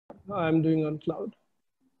I'm doing on cloud.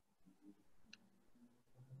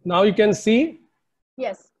 Now you can see.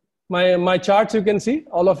 Yes. My charts, you can see,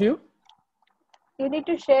 all of you. You need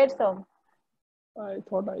to share some. I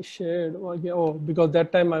thought I shared. Oh, because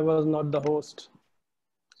that time I was not the host.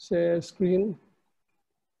 Share screen.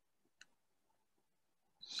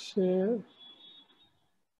 Share.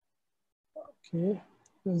 Okay.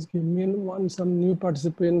 Just give me one. Some new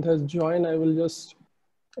participant has joined. I will just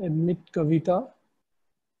admit Kavita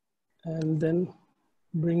and then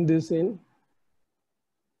bring this in.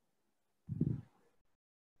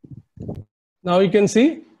 Now you can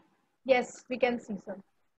see? Yes, we can see, sir.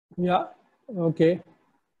 Yeah. Okay.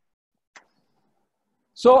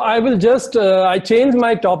 So I will just, I changed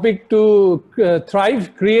my topic to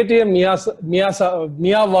thrive, create a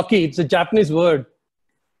Miyawaki. It's a Japanese word.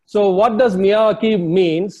 So what does Miyawaki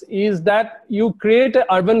means is that you create an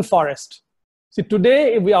urban forest. See,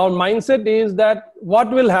 today our mindset is that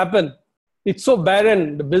what will happen? It's so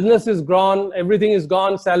barren. The business is gone. Everything is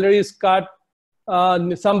gone. Salary is cut.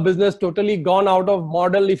 Some business totally gone out of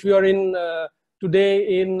model. If you are in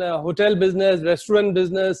today in hotel business, restaurant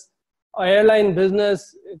business, airline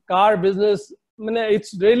business, car business, I mean,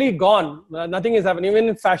 it's really gone. Nothing is happening. Even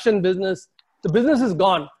in fashion business, the business is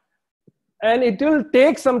gone. And it will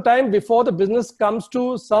take some time before the business comes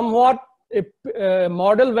to somewhat a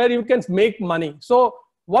model where you can make money. So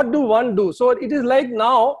what do one do? So it is like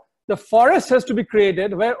now the forest has to be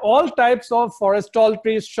created where all types of forest, tall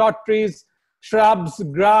trees, short trees, shrubs,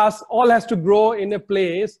 grass, all has to grow in a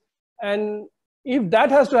place. And if that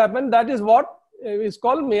has to happen, that is what is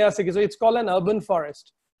called Miyawaki. So it's called an urban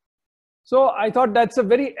forest. So I thought that's a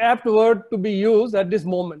very apt word to be used at this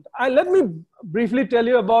moment. And let me briefly tell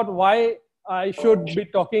you about why I should be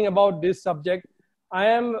talking about this subject.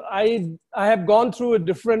 I have gone through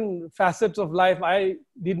different facets of life. I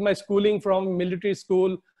did my schooling from military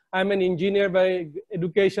school. I'm an engineer by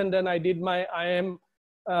education. Then I did my IIM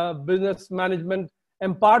business management.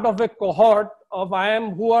 I'm part of a cohort of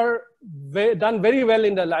IIM who are done very well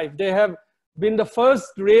in their life. They have been the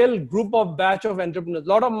first real group of batch of entrepreneurs. A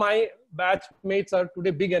lot of my batch mates are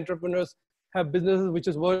today big entrepreneurs, have businesses which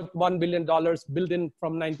is worth $1 billion, built in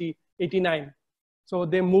from 1989. So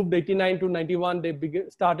they moved 89 to 91, they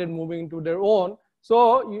started moving into their own.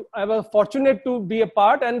 So I was fortunate to be a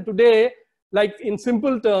part, and today, like in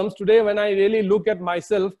simple terms, today when I really look at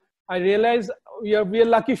myself, I realize we are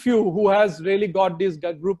lucky few who has really got this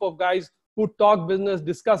group of guys who talk business,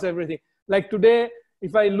 discuss everything. Like today,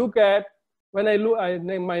 if I look at, when I look,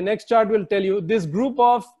 my next chart will tell you this group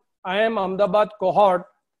of IIM Ahmedabad cohort.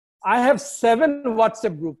 I have 7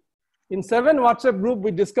 WhatsApp group. In 7 WhatsApp group,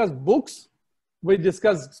 we discuss books, we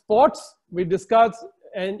discuss sports, we discuss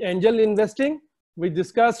angel investing, we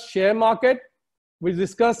discuss share market, we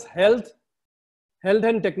discuss health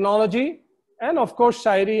and technology, and of course,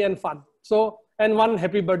 shairi and fun. So, and one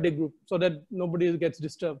happy birthday group so that nobody gets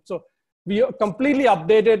disturbed. So we are completely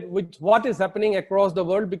updated with what is happening across the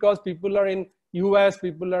world, because people are in US,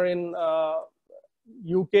 people are in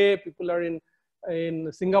UK, people are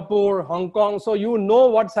in Singapore, Hong Kong. So you know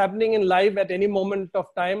what's happening in life at any moment of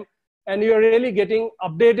time, and you're really getting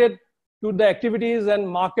updated to the activities and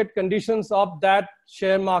market conditions of that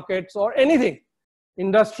share markets or anything,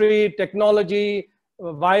 industry, technology,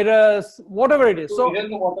 virus, whatever it is. So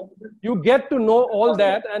you get to know all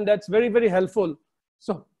that, and that's very, very helpful.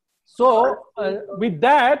 So with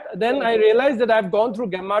that, then I realized that I've gone through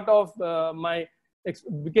gamut of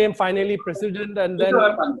became finally president, and then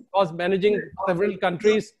was managing several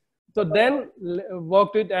countries. So then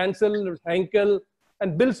worked with Ansel, Henkel,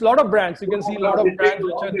 and built a lot of brands. You can see a lot of brands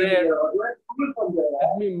which are there.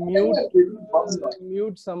 Let me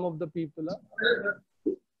mute some of the people. I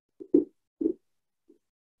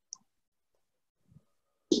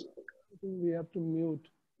think we have to mute.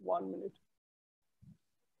 1 minute.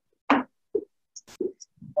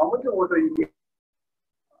 How much water you get?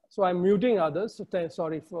 So I'm muting others. So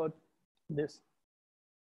sorry for this.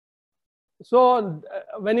 So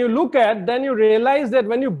when you look at, then you realize that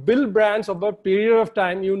when you build brands over a period of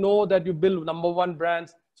time, you know that you build #1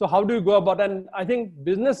 brands. So how do you go about? And I think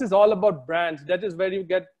business is all about brands. That is where you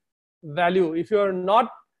get value. If you're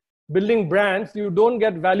not building brands, you don't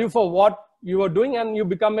get value for what you are doing, and you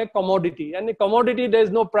become a commodity. And a commodity, there is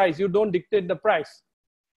no price. You don't dictate the price.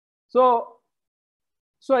 So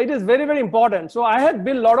it is very, very important. So I had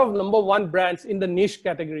built a lot of #1 brands in the niche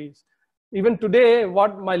categories. Even today,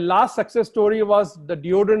 what my last success story was the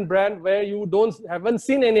deodorant brand, where you haven't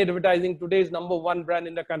seen any advertising. Today is #1 brand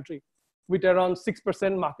in the country with around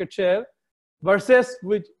 6% market share, versus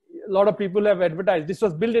which a lot of people have advertised. This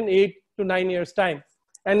was built in 8 to 9 years time,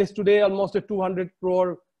 and it's today almost a 200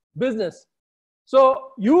 crore business.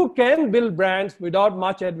 So you can build brands without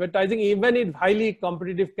much advertising, even in highly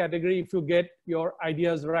competitive category, if you get your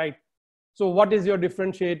ideas right. So what is your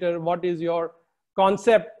differentiator? What is your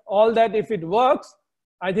concept? All that, if it works,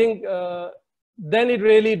 I think then it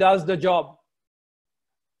really does the job.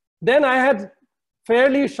 Then I had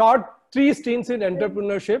fairly short 3 stints in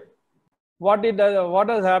entrepreneurship. What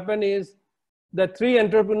has happened is the 3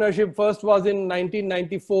 entrepreneurship, first was in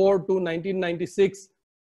 1994 to 1996.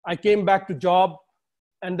 I came back to job.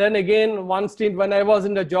 And then again, 1 stint when I was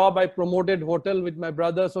in the job, I promoted hotel with my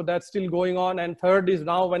brother. So that's still going on. And third is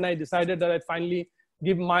now when I decided that I finally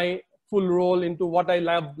give my full role into what I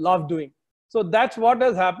love doing. So that's what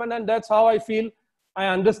has happened. And that's how I feel I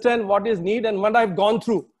understand what is need and what I've gone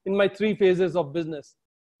through in my 3 phases of business,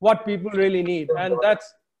 what people really need. And that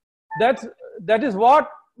is what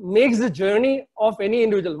makes the journey of any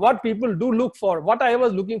individual, what people do look for, what I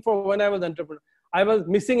was looking for when I was an entrepreneur. I was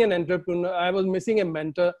missing an entrepreneur. I was missing a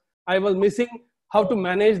mentor. I was missing how to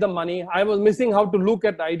manage the money. I was missing how to look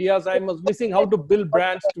at ideas. I was missing how to build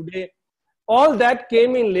brands today. All that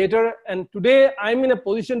came in later. And today I'm in a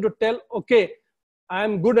position to tell, okay,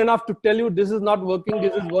 I'm good enough to tell you this is not working.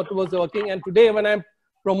 This is what was working. And today when I'm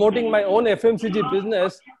promoting my own FMCG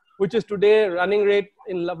business, which is today running rate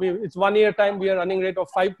it's 1 year time, we are running rate of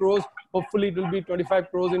 5 crores. Hopefully it will be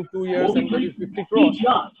 25 crores in 2 years and maybe 50 crores.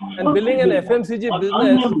 And building an FMCG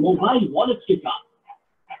business,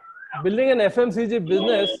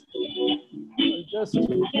 just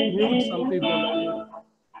mute some people.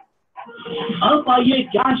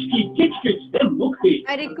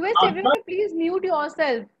 I request everyone to please mute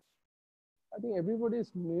yourself. I think everybody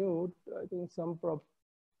is mute. I think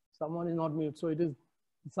someone is not mute. So it is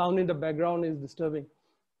sound in the background is disturbing.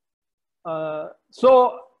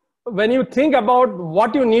 So when you think about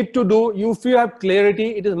what you need to do, if you have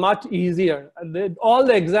clarity, it is much easier. All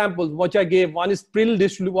the examples which I gave, one is Pril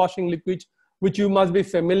dishwashing liquid, which you must be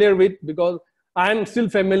familiar with, because I'm still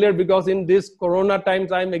familiar, because in this Corona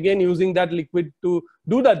times, I'm again using that liquid to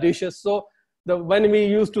do the dishes. So when we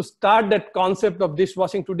used to start that concept of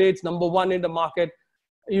dishwashing, today it's #1 in the market.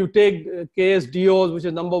 You take KSDOs, which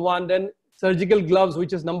is #1, then surgical gloves,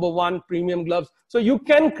 which is #1, premium gloves. So you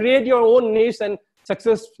can create your own niche and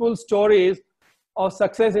successful stories of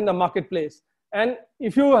success in the marketplace. And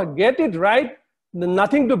if you get it right,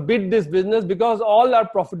 nothing to beat this business, because all are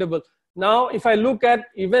profitable. Now, if I look at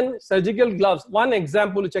even surgical gloves, one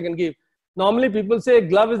example which I can give. Normally people say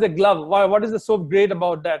glove is a glove. Why? What is so great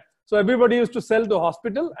about that? So everybody used to sell to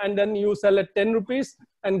hospital, and then you sell at 10 rupees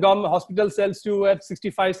and government hospital sells you at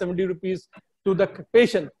 65, 70 rupees to the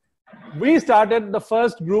patient. We started the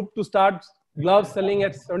first group to start gloves selling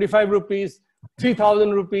at 75 rupees,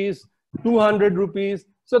 3,000 rupees, 200 rupees.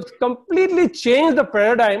 So it's completely changed the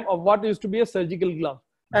paradigm of what used to be a surgical glove.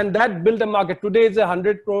 And that built a market. Today it's a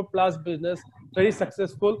 100 crore plus business, very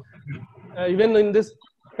successful, even in this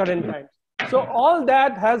current time. So all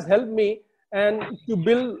that has helped me, and to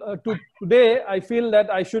build to today, I feel that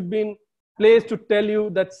I should be in place to tell you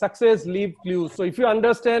that success leaves clues. So if you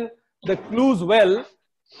understand the clues well,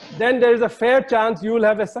 then there is a fair chance you will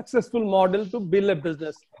have a successful model to build a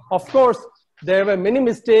business. Of course, there were many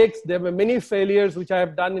mistakes, there were many failures which I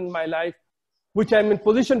have done in my life, which I'm in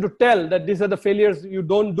position to tell that these are the failures you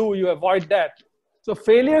don't do, you avoid that. So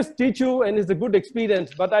failures teach you, and it's a good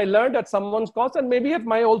experience, but I learned at someone's cost, and maybe at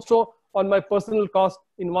my also on my personal cost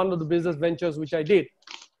in one of the business ventures which I did.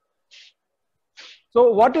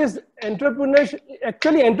 So what is entrepreneurship?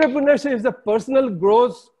 Actually, entrepreneurship is a personal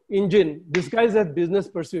growth engine disguised as business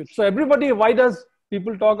pursuit. So everybody, why does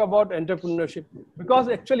people talk about entrepreneurship? Because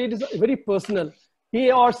actually it is very personal.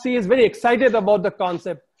 He or she is very excited about the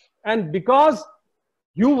concept. And because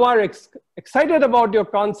you are excited about your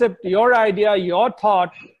concept, your idea, your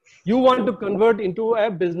thought, you want to convert into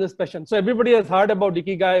a business passion. So everybody has heard about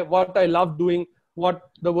Ikigai, what I love doing, what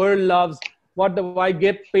the world loves, what I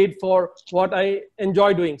get paid for, what I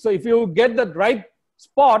enjoy doing. So if you get that right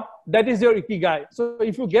spot, that is your Ikigai. So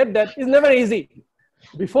if you get that, it's never easy.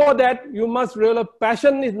 Before that, you must realize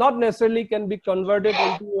passion is not necessarily can be converted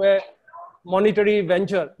into a monetary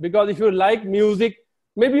venture. Because if you like music,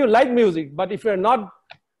 maybe you like music, but if you're not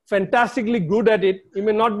fantastically good at it, you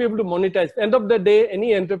may not be able to monetize. End of the day,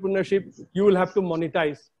 any entrepreneurship, you will have to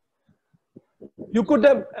monetize. You could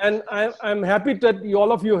have, and I'm happy that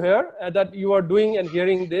all of you here, that you are doing and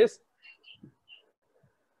hearing this.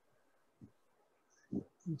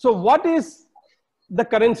 So what is the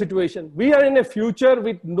current situation? We are in a future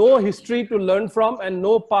with no history to learn from and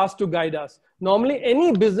no past to guide us. Normally,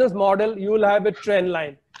 any business model, you will have a trend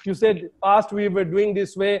line. You said, past we were doing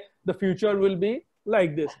this way, the future will be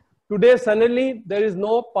like this. Today, suddenly, there is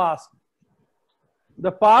no past.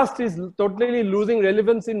 The past is totally losing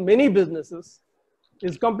relevance in many businesses.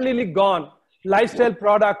 It's completely gone. Lifestyle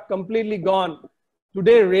product, completely gone.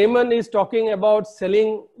 Today, Raymond is talking about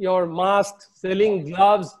selling your masks, selling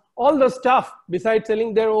gloves, all the stuff besides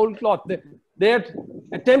selling their old cloth. They're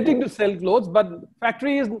attempting to sell clothes, but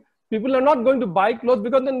factories, people are not going to buy clothes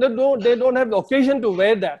because then they don't have the occasion to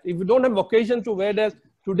wear that. If you don't have occasion to wear that,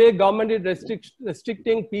 today government is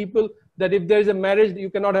restricting people that if there is a marriage, you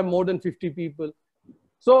cannot have more than 50 people.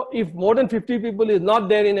 So if more than 50 people is not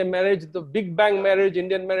there in a marriage, the big bang marriage,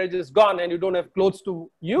 Indian marriage is gone and you don't have clothes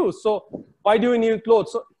to use. So why do you need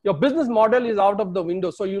clothes? So your business model is out of the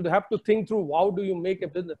window. So you'd have to think through how do you make a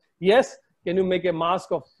business? Yes, can you make a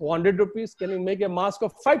mask of 400 rupees? Can you make a mask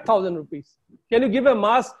of 5,000 rupees? Can you give a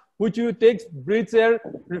mask which you take, breathes air,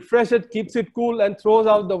 refresh it, keeps it cool and throws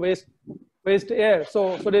out the waste air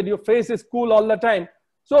so that your face is cool all the time?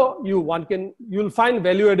 So you'll find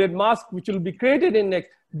value-added mask which will be created in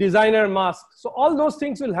next designer mask. So all those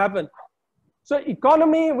things will happen. So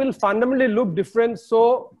economy will fundamentally look different.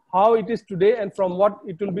 So how it is today and from what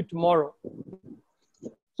it will be tomorrow.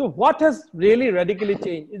 So what has really radically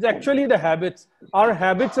changed is actually the habits. Our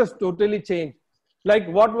habits have totally changed. Like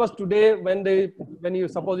what was today when you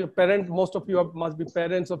suppose your parent, most of you must be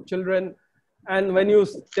parents of children. And when you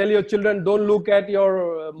tell your children, don't look at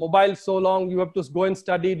your mobile so long, you have to go and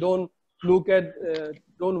study, don't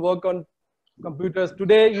work on computers.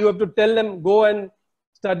 Today, you have to tell them, go and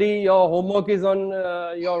study, your homework is on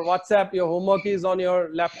your WhatsApp, your homework is on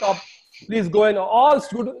your laptop. Please go and all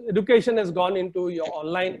student education has gone into your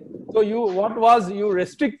online. So you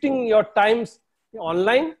restricting your times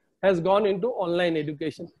online has gone into online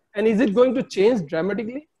education. And is it going to change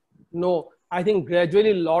dramatically? No. I think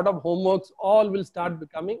gradually a lot of homeworks all will start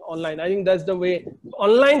becoming online. I think that's the way.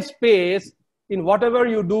 Online space in whatever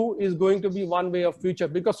you do is going to be one way of future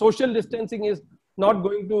because social distancing is not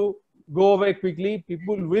going to go away quickly.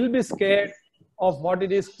 People will be scared of what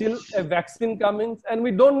it is till a vaccine coming. And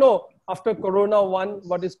we don't know after Corona 1,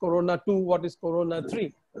 what is Corona 2, what is Corona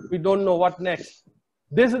 3. We don't know what next.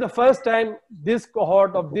 This is the first time this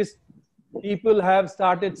cohort of these people have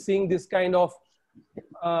started seeing this kind of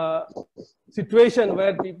situation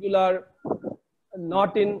where people are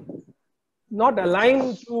not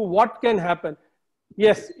aligned to what can happen.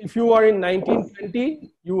 Yes, if you are in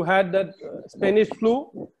 1920, you had that Spanish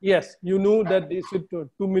flu. Yes, you knew that 2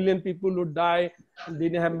 million people would die and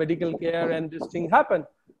didn't have medical care and this thing happened.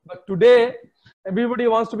 But today, everybody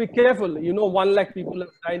wants to be careful. 1 lakh people have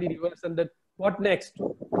died in US and that what next?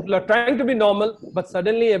 People are trying to be normal, but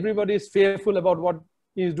suddenly everybody is fearful about what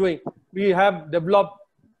he is doing. We have developed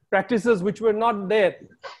practices which were not there.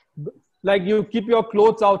 Like you keep your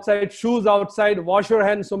clothes outside, shoes outside, wash your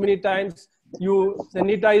hands so many times, you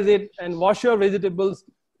sanitize it and wash your vegetables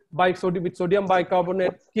with sodium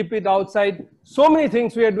bicarbonate, keep it outside. So many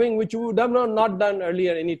things we are doing which we would have not done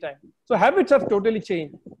earlier anytime. So habits have totally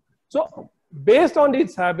changed. So based on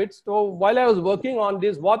these habits, so while I was working on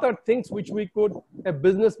this, what are things which a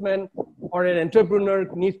businessman or an entrepreneur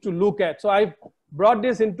needs to look at? So I brought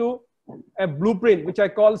this into a blueprint, which I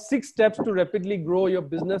call 6 steps to rapidly grow your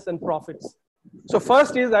business and profits. So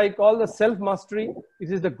first is I call the self-mastery.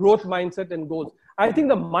 It is the growth mindset and goals. I think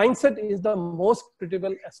the mindset is the most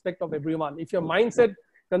critical aspect of everyone. If your mindset,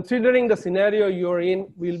 considering the scenario you're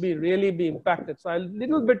in, will really be impacted. So I'll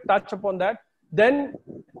little bit touch upon that. Then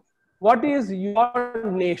what is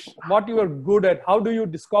your niche? What you are good at? How do you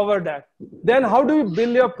discover that? Then how do you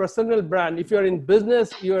build your personal brand? If you're in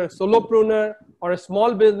business, you're a solopreneur or a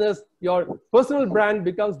small business, your personal brand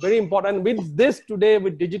becomes very important. With this today,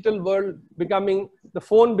 with digital world the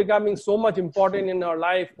phone becoming so much important in our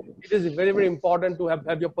life, it is very, very important to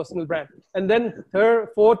have your personal brand. And then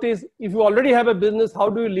fourth is, if you already have a business, how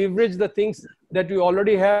do you leverage the things that you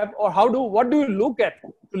already have? Or what do you look at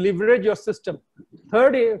to leverage your system?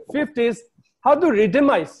 Fifth is how to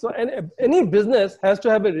rhythmize. So any business has to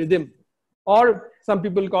have a rhythm, or some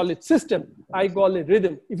people call it system. I call it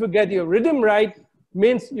rhythm. If you get your rhythm right,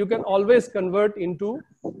 means you can always convert into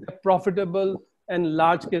a profitable and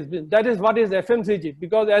large case business. That is what is FMCG,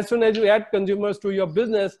 because as soon as you add consumers to your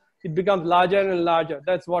business, it becomes larger and larger.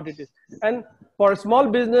 That's what it is. And for a small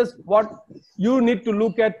business, what you need to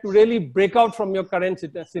look at to really break out from your current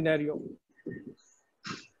scenario.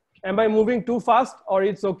 Am I moving too fast or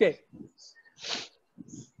it's okay?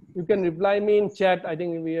 You can reply me in chat. I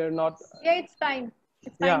think we are not. Yeah, it's fine.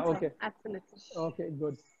 It's fine. Yeah, okay. Sir. Absolutely. Okay,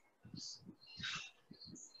 good.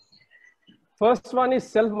 First one is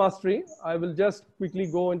self-mastery. I will just quickly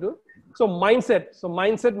go into. So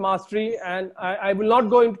mindset mastery, and I will not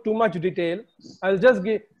go into too much detail. I'll just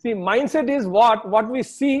see, mindset is what we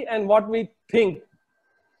see and what we think.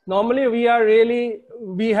 Normally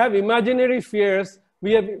we have imaginary fears.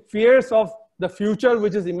 We have fears of the future,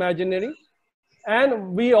 which is imaginary.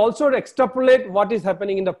 And we also extrapolate what is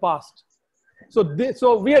happening in the past.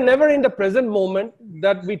 So we are never in the present moment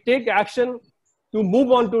that we take action to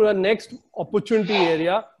move on to the next opportunity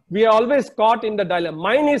area. We are always caught in the dilemma.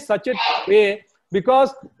 Mine is such a way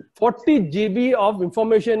because 40 GB of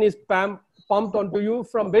information is pumped onto you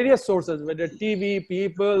from various sources, whether TV,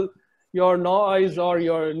 people, your noise, or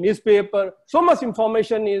your newspaper. So much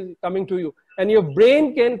information is coming to you. And your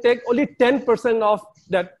brain can take only 10% of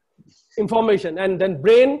that information. And then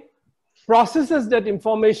brain processes that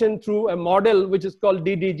information through a model which is called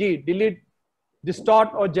DDG, delete, distort,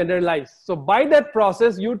 or generalize. So by that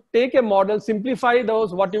process, you take a model, simplify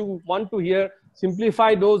those what you want to hear,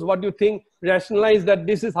 simplify those what you think, rationalize that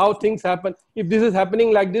this is how things happen. If this is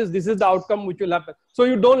happening like this is the outcome which will happen. So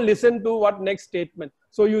you don't listen to what next statement.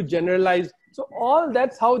 So you generalize. So all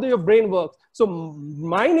that's how your brain works. So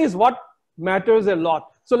mine is what matters a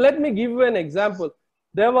lot. So let me give you an example.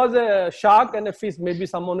 There was a shark and a fish, maybe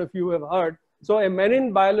some of you have heard. So a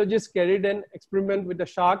marine biologist carried an experiment with a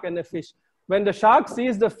shark and a fish. When the shark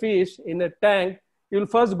sees the fish in a tank, it will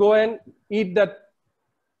first go and eat that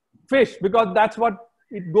fish because that's what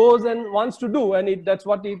it goes and wants to do, and that's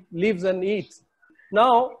what it lives and eats.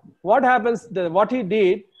 Now, what happens, what he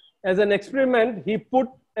did as an experiment, he put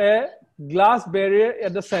a glass barrier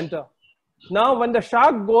at the center. Now, when the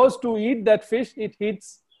shark goes to eat that fish, it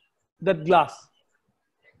hits that glass,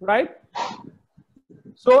 right?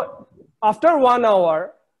 So after 1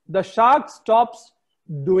 hour, the shark stops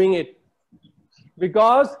doing it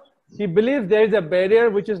because he believes there is a barrier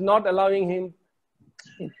which is not allowing him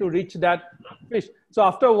to reach that fish. So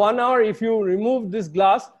after 1 hour, if you remove this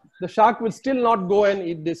glass, the shark will still not go and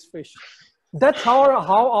eat this fish. That's how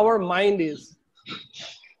our mind is.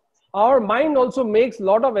 Our mind also makes a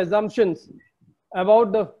lot of assumptions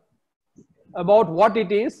about what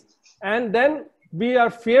it is, and then we are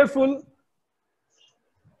fearful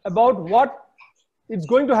about what is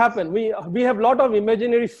going to happen. We have a lot of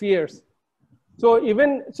imaginary fears. So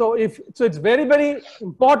it's very, very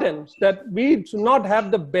important that we should not have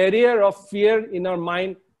the barrier of fear in our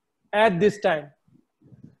mind at this time.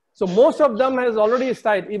 So most of them has already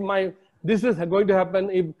started. If this is going to happen,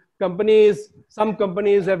 if some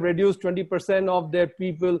companies have reduced 20% of their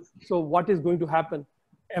people, so what is going to happen?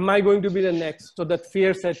 Am I going to be the next? So that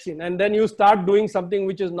fear sets in, and then you start doing something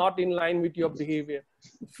which is not in line with your behavior.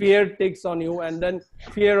 Fear takes on you, and then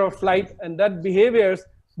fear of flight, and that behaviors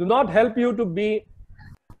do not help you to be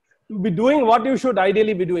doing what you should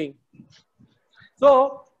ideally be doing.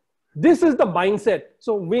 So this is the mindset.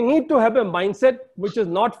 So we need to have a mindset which is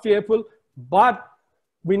not fearful, but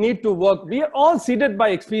we need to work. We are all seeded by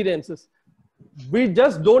experiences. We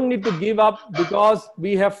just don't need to give up because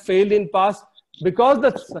we have failed in past. Because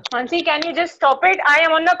Hansi, can you just stop it? I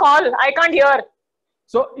am on the call. I can't hear.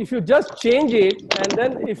 So if you just change it, and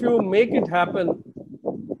then if you make it happen.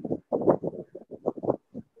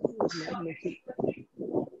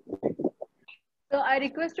 So I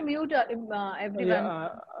request to mute everyone. Yeah,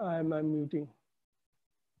 I'm muting.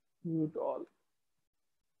 Mute all.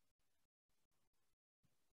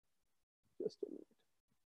 Just a minute.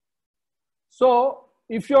 So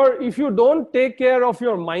if you don't take care of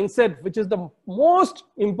your mindset, which is the most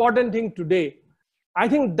important thing today, I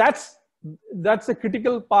think that's a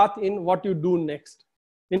critical path in what you do next.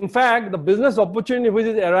 In fact, the business opportunity which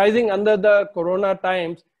is arising under the Corona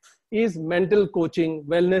times is mental coaching,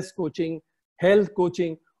 wellness coaching, health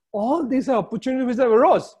coaching. All these are opportunities which have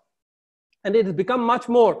arose, and it has become much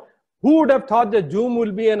more. Who would have thought that Zoom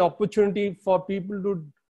will be an opportunity for people to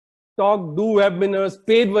talk, do webinars,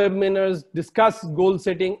 paid webinars, discuss goal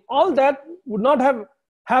setting? All that would not have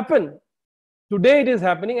happened. Today it is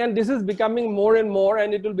happening, and this is becoming more and more,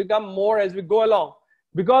 and it will become more as we go along,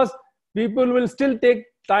 because people will still take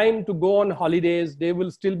time to go on holidays. They will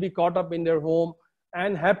still be caught up in their home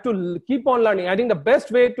and have to keep on learning. I think the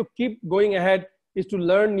best way to keep going ahead is to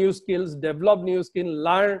learn new skills, develop new skills,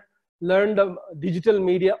 learn the digital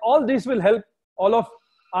media. All this will help all of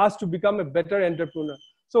us to become a better entrepreneur.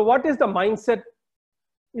 So what is the mindset?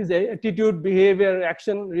 Is attitude, behavior,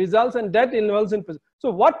 action, results, and that involves in.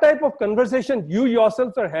 So what type of conversation you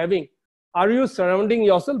yourself are having? Are you surrounding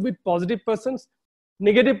yourself with positive persons?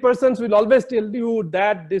 Negative persons will always tell you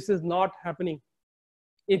that this is not happening.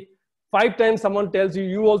 If 5 times someone tells you,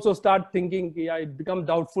 you also start thinking, yeah, it becomes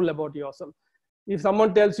doubtful about yourself. If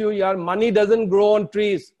someone tells you, yeah, money doesn't grow on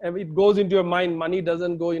trees, it goes into your mind, money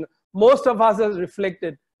doesn't go in. most of us has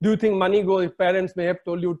reflected. Do you think money goes? Parents may have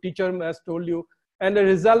told you, teacher has told you. And the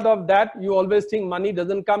result of that, you always think money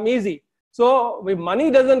doesn't come easy. So if money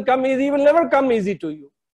doesn't come easy, it will never come easy to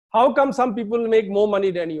you. How come some people make more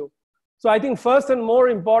money than you? So I think first and more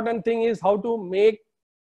important thing is how to make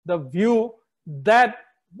the view that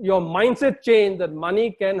your mindset change, that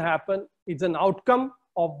money can happen. It's an outcome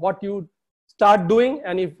of what you start doing.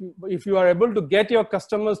 And if you are able to get your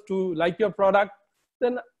customers to like your product,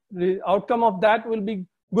 then the outcome of that will be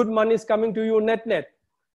good money is coming to you net.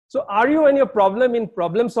 So are you in your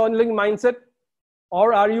problem solving mindset,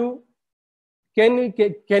 or are you, can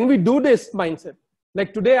we do this mindset?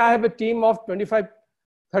 Like today I have a team of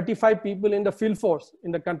 35 people in the field force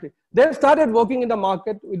in the country. They've started working in the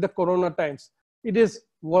market with the Corona times. It is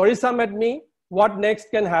worrisome at me what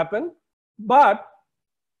next can happen, but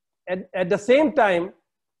at the same time,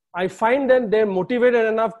 I find that they're motivated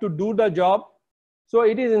enough to do the job. So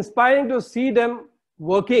it is inspiring to see them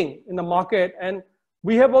working in the market. And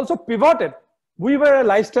we have also pivoted. We were a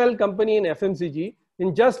lifestyle company in FMCG.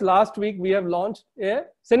 In just last week, we have launched a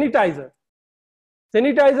sanitizer.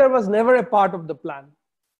 Sanitizer was never a part of the plan.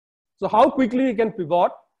 So how quickly we can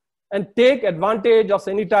pivot and take advantage of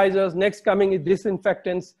sanitizers. Next coming is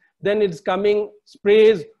disinfectants. Then it's coming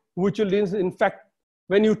sprays, which will disinfect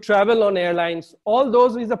when you travel on airlines. All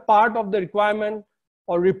those is a part of the requirement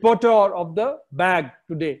or repertoire of the bag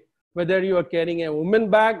today. Whether you are carrying a woman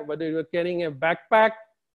bag, whether you are carrying a backpack,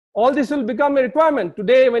 all this will become a requirement.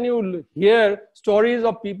 Today, when you hear stories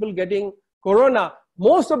of people getting corona,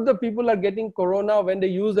 most of the people are getting corona when they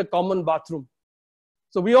use a common bathroom.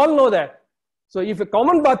 So we all know that. So if a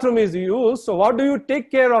common bathroom is used, so how do you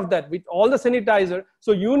take care of that with all the sanitizer?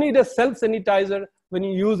 So you need a self-sanitizer when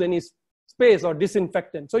you use any space or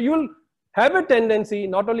disinfectant. So you will have a tendency,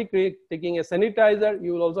 not only taking a sanitizer,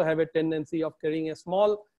 you will also have a tendency of carrying a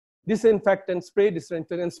small disinfectant spray,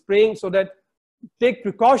 spraying, so that take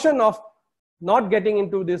precaution of not getting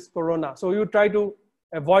into this corona. So you try to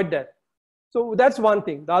avoid that. So that's one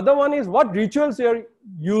thing. The other one is what rituals you're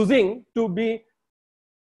using to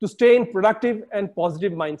stay in productive and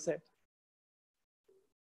positive mindset.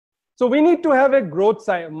 So we need to have a growth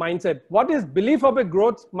mindset. What is belief of a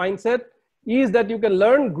growth mindset is that you can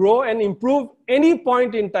learn, grow, and improve any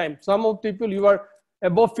point in time. Some of people, you are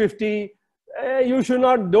above 50, you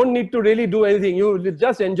don't need to really do anything. You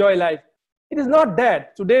just enjoy life. It is not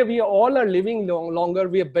that. Today we all are living longer.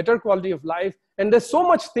 We have better quality of life, and there's so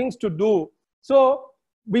much things to do. So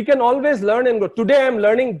we can always learn and grow. Today I'm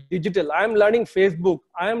learning digital. I'm learning Facebook.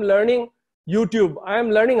 I'm learning YouTube.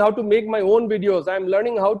 I'm learning how to make my own videos. I'm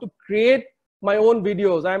learning how to create my own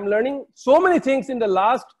videos. I'm learning so many things in the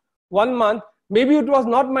last 1 month. Maybe it was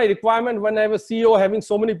not my requirement when I was CEO, having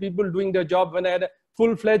so many people doing their job, when I had a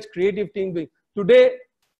full-fledged creative team doing. Today,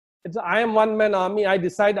 I am one-man army. I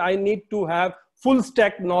decide I need to have full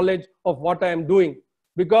stack knowledge of what I am doing.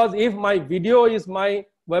 Because if my video is my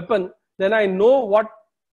weapon, then I know what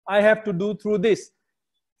I have to do through this.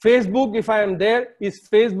 Facebook, if I am there, is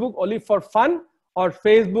Facebook only for fun, or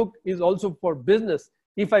Facebook is also for business?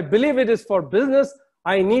 If I believe it is for business,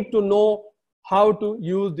 I need to know how to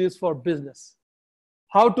use this for business,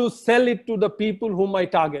 how to sell it to the people whom I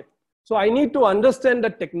target. So I need to understand the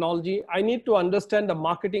technology. I need to understand the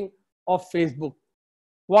marketing of Facebook.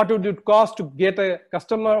 What would it cost to get a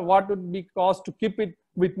customer? What would it be cost to keep it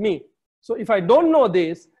with me? So if I don't know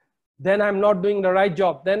this, then I'm not doing the right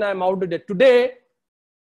job. Then I'm outdated. Today,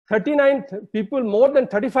 39 people, more than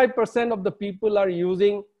 35% of the people are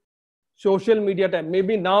using social media time.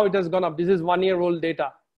 Maybe now it has gone up. This is 1-year-old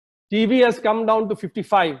data. TV has come down to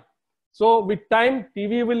 55. So with time,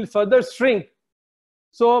 TV will further shrink.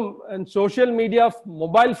 So, and social media,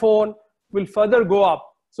 mobile phone will further go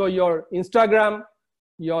up. So your Instagram,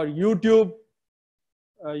 your YouTube,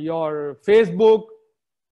 your Facebook,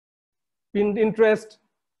 Pinterest,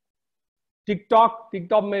 TikTok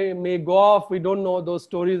may go off. We don't know. Those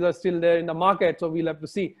stories are still there in the market, so we'll have to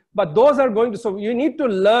see. But those are going to, so you need to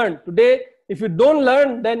learn. Today, if you don't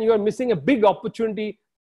learn, then you are missing a big opportunity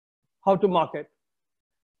how to market.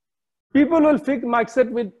 People will fix mindset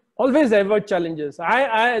with always ever challenges.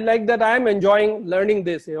 I like that. I am enjoying learning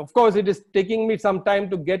this. Of course, it is taking me some time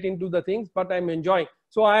to get into the things, but I'm enjoying.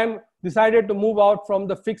 So I am decided to move out from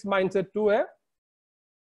the fixed mindset to a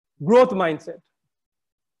growth mindset.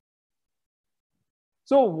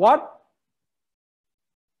 So what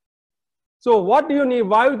do you need?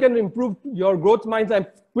 Why you can improve your growth mindset? I'm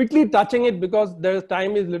quickly touching it because the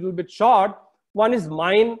time is a little bit short. One is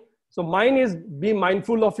mind. So mind is be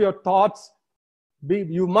mindful of your thoughts.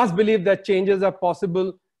 You must believe that changes are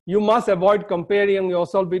possible. You must avoid comparing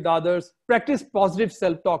yourself with others. Practice positive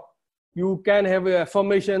self-talk. You can have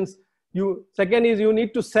affirmations. Second is you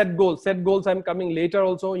need to set goals. Set goals, I'm coming later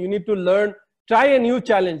also. You need to learn, try a new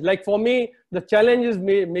challenge. Like for me, the challenge is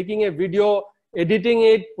making a video, editing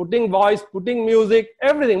it, putting voice, putting music,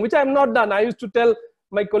 everything, which I'm not done. I used to tell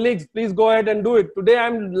my colleagues, please go ahead and do it. Today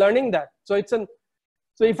I'm learning that. So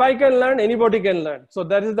if I can learn, anybody can learn. So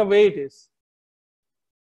that is the way it is.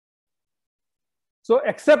 So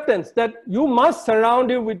acceptance, that you must surround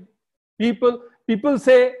you with people. People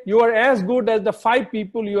say you are as good as the 5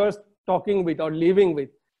 people you are talking with or living with.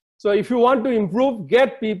 So if you want to improve,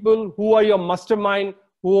 get people who are your mastermind,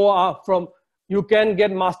 who are from, you can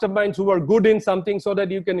get masterminds who are good in something so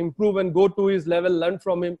that you can improve and go to his level, learn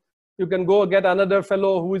from him. You can go get another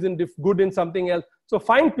fellow who is good in something else. So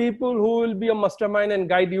find people who will be a mastermind and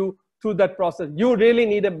guide you through that process. You really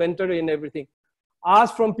need a mentor in everything.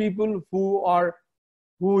 Ask from people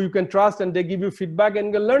who you can trust, and they give you feedback and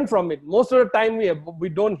you can learn from it. Most of the time we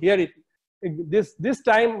don't hear it. This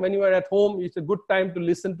time when you are at home, it's a good time to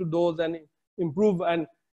listen to those and improve and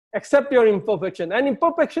accept your imperfection. And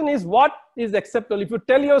imperfection is what is acceptable. If you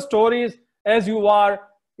tell your stories as you are,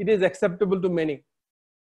 it is acceptable to many.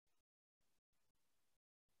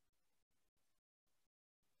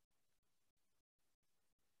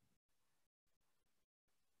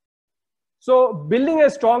 So building a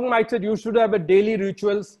strong mindset, you should have a daily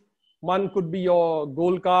rituals. One could be your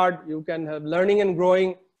goal card. You can have learning and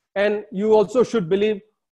growing. And you also should believe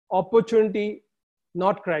opportunity,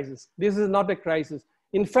 not crisis. This is not a crisis.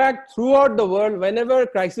 In fact, throughout the world, whenever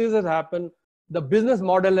crisis has happened, the business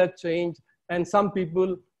model has changed and some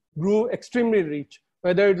people grew extremely rich.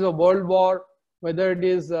 Whether it is a world war, whether it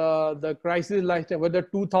is the crisis like whether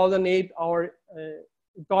 2008, our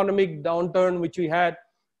economic downturn which we had,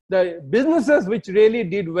 the businesses which really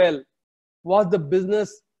did well was the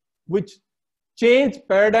business which changed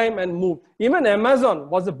paradigm and moved. Even Amazon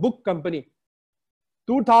was a book company.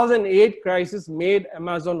 2008 crisis made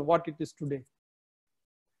Amazon what it is today.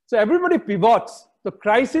 So everybody pivots. The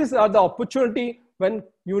crises are the opportunity when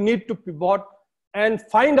you need to pivot and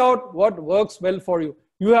find out what works well for you.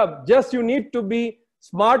 You need to be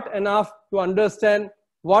smart enough to understand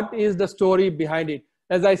what is the story behind it.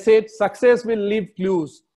 As I said, success will leave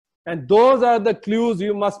clues. And those are the clues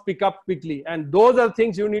you must pick up quickly. And those are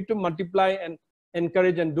things you need to multiply and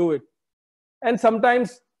encourage and do it. And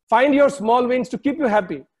sometimes find your small wins to keep you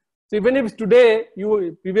happy. So even if today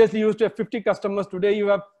you previously used to have 50 customers, today you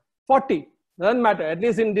have 40. Doesn't matter. At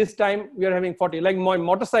least in this time we are having 40. Like my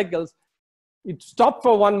motorcycles, it stopped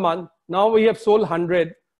for 1 month. Now we have sold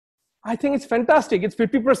 100. I think it's fantastic. It's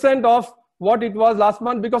 50% of what it was last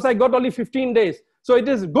month because I got only 15 days. So it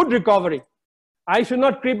is good recovery. I should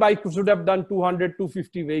not trip. I should have done 200,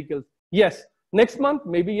 250 vehicles. Yes. Next month,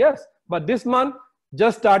 maybe yes. But this month,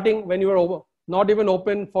 just starting when you are not even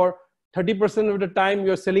open for 30% of the time,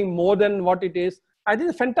 you're selling more than what it is. I think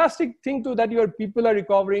it's a fantastic thing too that your people are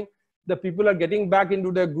recovering. The people are getting back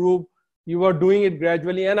into their group. You are doing it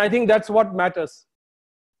gradually. And I think that's what matters.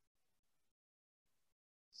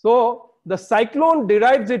 So the cyclone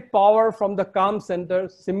derives its power from the calm center.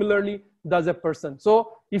 Similarly, does a person.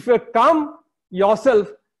 So if you're calm yourself,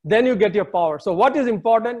 then you get your power. So what is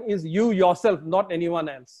important is you yourself, not anyone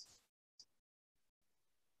else.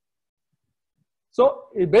 So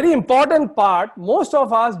a very important part, most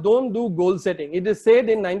of us don't do goal setting. It is said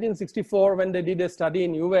in 1964 when they did a study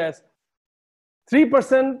in US,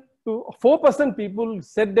 3% to 4% people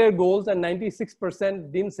set their goals and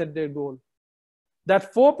 96% didn't set their goal.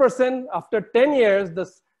 That 4%, after 10 years, the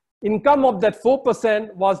income of that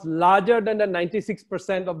 4% was larger than the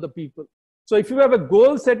 96% of the people. So if you have a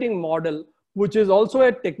goal setting model, which is also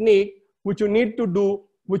a technique which you need to do,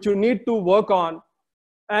 which you need to work on,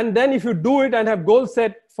 and then if you do it and have goal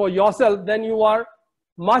set for yourself, then you are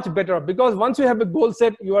much better. Because once you have a goal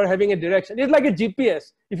set, you are having a direction. It's like a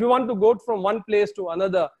GPS. If you want to go from one place to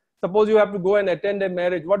another, suppose you have to go and attend a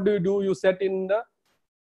marriage, what do? You set in the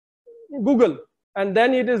Google, and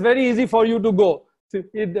then it is very easy for you to go. So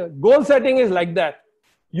goal setting is like that.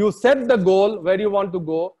 You set the goal where you want to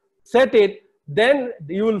go, set it, then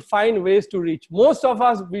you will find ways to reach. Most of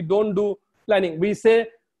us, we don't do planning. We say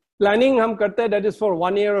planning hum karte hai, that is for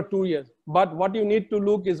 1 year or 2 years. But what you need to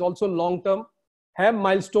look is also long term, have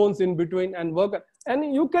milestones in between and work.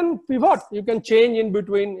 And you can pivot, you can change in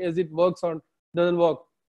between as it works or doesn't work.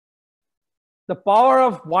 The power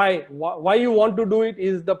of why you want to do it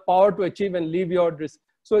is the power to achieve and leave your risk.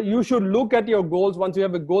 So you should look at your goals once you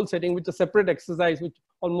have a goal setting, which is a separate exercise, which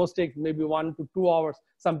almost takes maybe 1 to 2 hours.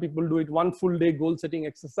 Some people do it 1 full day goal setting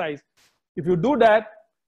exercise. If you do that,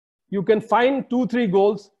 you can find 2-3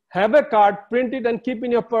 goals, have a card, print it and keep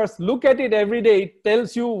in your purse. Look at it every day. It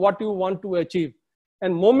tells you what you want to achieve.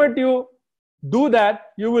 And moment you do that,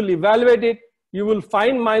 you will evaluate it. You will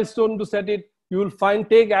find milestone to set it. You will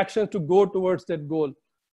take actions to go towards that goal.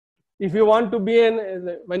 If you want to be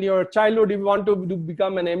when you're a childhood, if you want to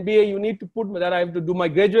become an MBA, you need to put that I have to do my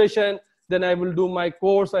graduation, then I will do my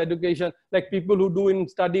course or education, like people who do in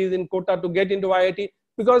studies in Kota to get into IIT,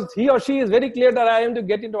 because he or she is very clear that I am to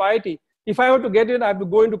get into IIT. If I were to get it, I have to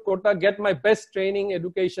go into Kota, get my best training,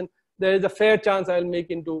 education. There is a fair chance I'll make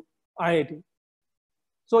into IIT.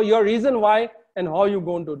 So your reason why and how you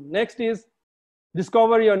going to. Next is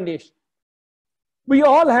discover your niche. We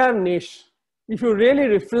all have niche. If you really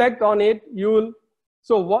reflect on it, you will.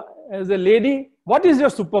 So what, as a lady, what is your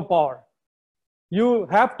superpower? You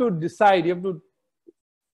have to decide, you have to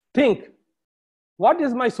think, what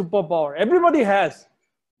is my superpower? Everybody has.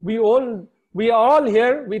 We are all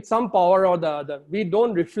here with some power or the other. We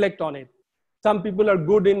don't reflect on it. Some people are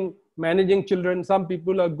good in managing children. Some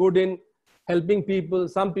people are good in helping people.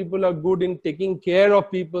 Some people are good in taking care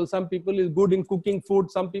of people. Some people is good in cooking food.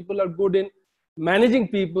 Some people are good in managing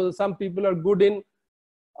people. Some people are good in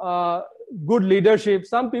good leadership.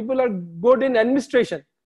 Some people are good in administration.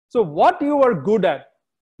 So what you are good at,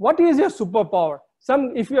 what is your superpower?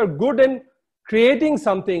 If you are good in creating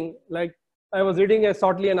something, like I was reading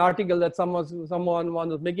shortly an article that someone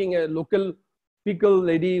was making a local pickle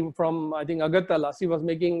lady from, I think, Agartala. She was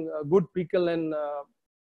making a good pickle and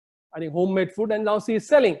I think homemade food, and now she is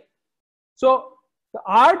selling. So the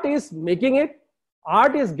art is making it.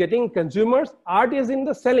 Art is getting consumers. Art is in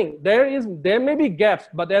the selling. There may be gaps,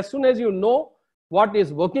 but as soon as you know what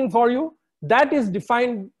is working for you, that is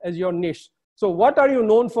defined as your niche. So what are you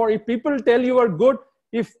known for? If people tell you are good,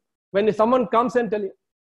 when someone comes and tell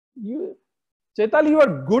you, Chetal, you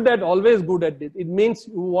are good at, always good at it, it means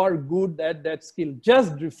you are good at that skill.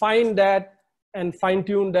 Just refine that and fine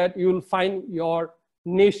tune that. You will find your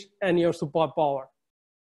niche and your superpower.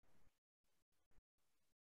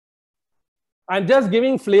 I'm just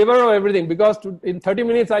giving flavor of everything because in 30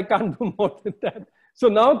 minutes I can't do more than that. So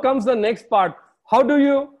now comes the next part. How do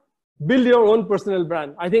you build your own personal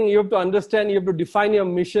brand? I think you have to understand, you have to define your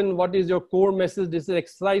mission. What is your core message? This is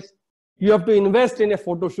exercise. You have to invest in a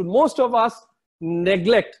photo shoot. Most of us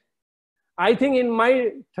neglect. I think in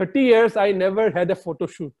my 30 years, I never had a photo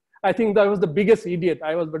shoot. I think that was the biggest idiot.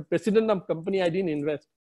 I was but president of company, I didn't invest.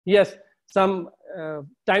 Yes, some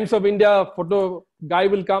Times of India photo guy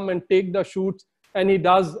will come and take the shoots, and he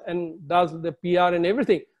does the PR and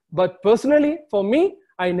everything. But personally, for me,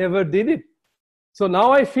 I never did it. So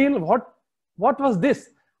now I feel, what was this?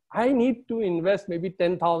 I need to invest maybe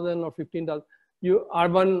 10,000 or 15,000. You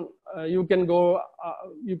can go,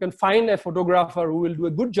 you can find a photographer who will do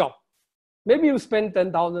a good job. Maybe you spend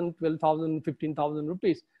 10,000, 12,000, 15,000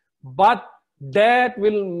 rupees, but that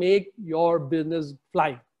will make your business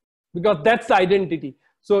fly, because that's the identity.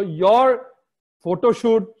 So your photo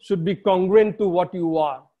shoot should be congruent to what you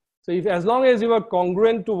are. So as long as you are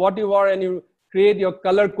congruent to what you are and you create your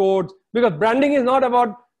color codes, because branding is not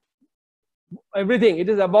about everything. It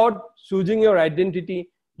is about choosing your identity,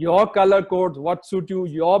 your color codes, what suit you,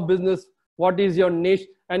 your business, what is your niche.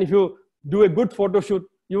 And if you do a good photo shoot,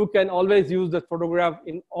 you can always use the photograph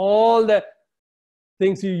in all the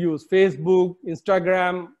things you use, Facebook,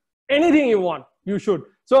 Instagram, anything you want, you should.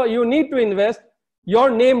 So you need to invest. Your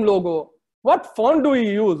name logo, what font do you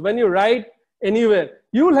use when you write anywhere?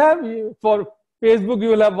 You will have, for Facebook, you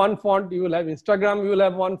will have one font. You will have Instagram, you will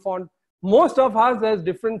have one font. Most of us has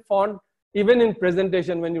different font, even in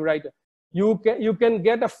presentation when you write it. You can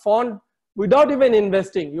get a font without even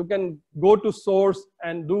investing. You can go to source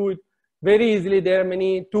and do it very easily. There are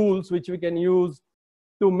many tools which we can use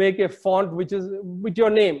to make a font which is with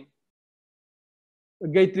your name.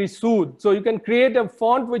 Gayatri Sood. So you can create a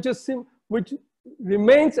font which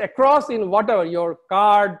remains across in whatever, your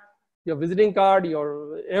card, your visiting card,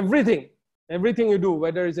 your everything you do,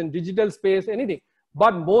 whether it's in digital space, anything.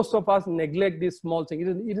 But most of us neglect this small thing.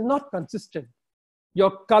 It is not consistent.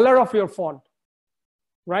 Your color of your font,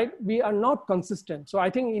 right? We are not consistent. So I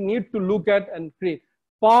think you need to look at and create.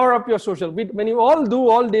 Power up your social. When you all do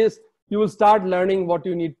all this, you will start learning what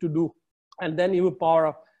you need to do. And then you will power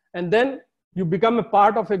up. And then you become a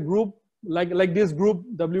part of a group like this group,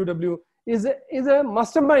 WW, is a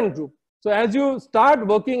mastermind group. So as you start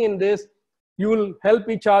working in this, you will help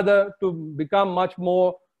each other to become much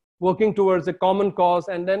more working towards a common cause,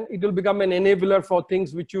 and then it will become an enabler for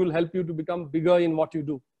things which will help you to become bigger in what you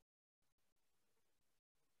do.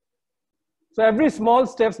 So every small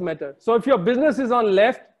steps matter. So if your business is on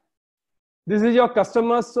left, this is your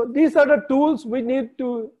customers. So these are the tools we need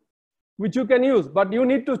to which you can use, but you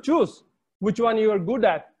need to choose which one you are good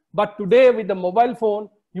at. But today with the mobile phone,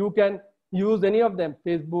 you can use any of them: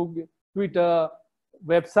 Facebook, Twitter,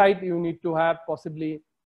 website you need to have, possibly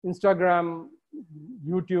Instagram,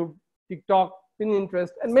 YouTube, TikTok,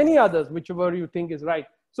 Pinterest, and many others, whichever you think is right.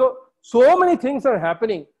 So many things are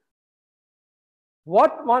happening.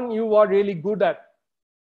 What one you are really good at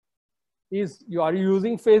is, you are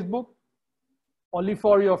using Facebook only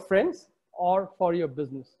for your friends or for your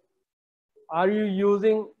business? Are you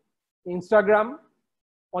using Instagram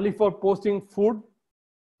only for posting food,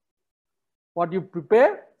 what you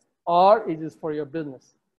prepare, or it is for your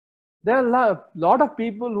business? There are a lot of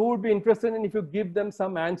people who would be interested in, if you give them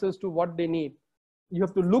some answers to what they need, you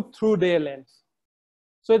have to look through their lens.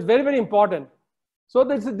 So it's very, very important. So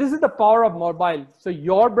this is the power of mobile. So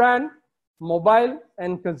your brand, mobile,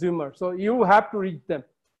 and consumer. So you have to reach them.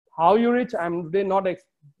 How you reach, I'm today not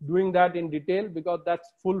doing that in detail because that's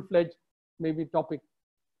full-fledged maybe topic.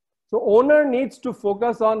 So owner needs to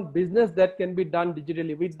focus on business that can be done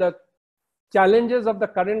digitally. With the challenges of the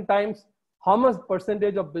current times, how much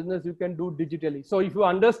percentage of business you can do digitally? So if you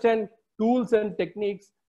understand tools and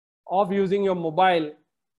techniques of using your mobile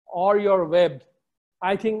or your web,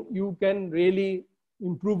 I think you can really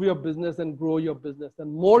improve your business and grow your business.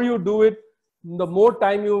 And more you do it, the more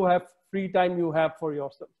time you have, free time you have for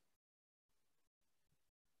yourself.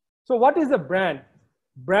 So what is a brand?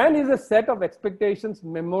 Brand is a set of expectations,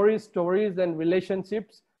 memories, stories, and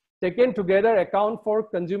relationships taken together account for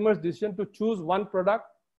consumers' decision to choose one product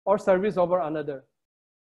or service over another.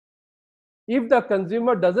 If the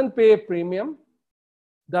consumer doesn't pay a premium,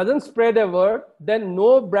 doesn't spread a word, then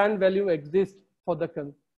no brand value exists for the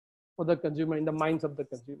consumer, in the minds of the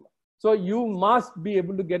consumer. So you must be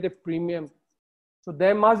able to get a premium. So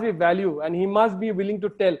there must be value, and he must be willing to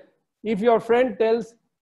tell. If your friend tells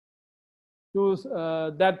to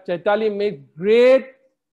that Chaitali makes great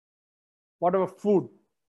whatever food,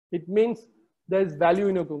 it means there is value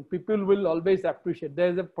in your cooking. People will always appreciate. There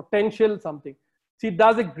is a potential something. She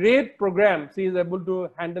does a great program. She is able to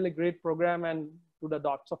handle a great program and to the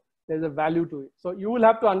dot. So there is a value to it. So you will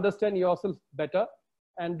have to understand yourself better,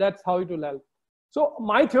 and that's how it will help. So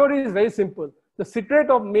my theory is very simple. The secret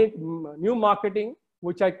of new marketing,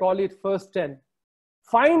 which I call it first 10.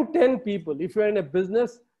 Find 10 people. If you're in a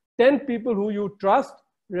business, 10 people who you trust,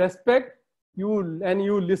 respect, and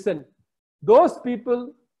you listen. Those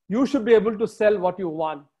people, you should be able to sell what you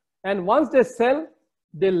want. And once they sell,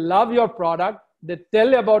 they love your product. They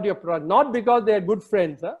tell about your product, not because they are good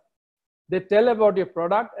friends. Huh? They tell about your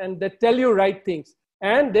product and they tell you right things.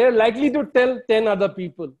 And they're likely to tell 10 other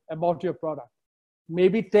people about your product.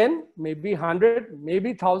 Maybe 10, maybe 100, maybe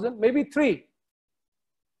 1,000, maybe 3.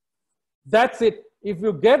 That's it. If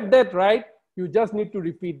you get that right, you just need to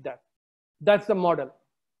repeat that. That's the model.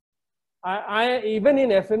 Even in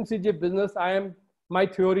FMCG business, my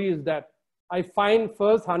theory is that I find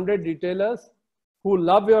first 100 retailers who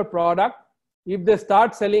love your product. If they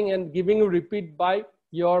start selling and giving you repeat buy,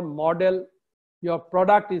 your model, your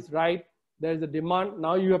product is right. There is a demand.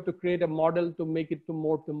 Now you have to create a model to make it to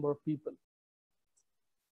more number of people.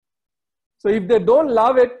 So if they don't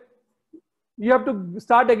love it, you have to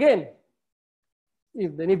start again.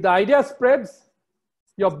 If the idea spreads,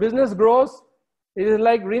 your business grows, it is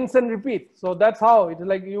like rinse and repeat. So that's how it is,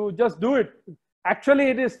 like you just do it. Actually,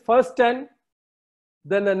 it is first 10,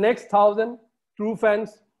 then the next 1,000 true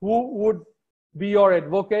fans who would be your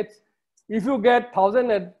advocates. If you get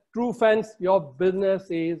 1,000 true fans, your business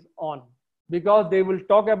is on, because they will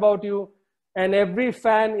talk about you, and every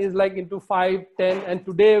fan is like into 5, 10, and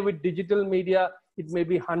today with digital media, it may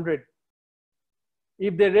be 100.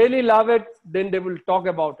 If they really love it, then they will talk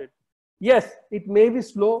about it. Yes, it may be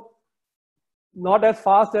slow, not as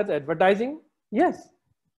fast as advertising. Yes,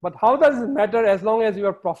 but how does it matter as long as you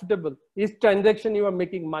are profitable? Each transaction you are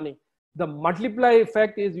making money. The multiply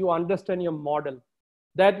effect is you understand your model,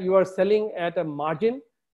 that you are selling at a margin,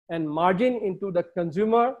 and margin into the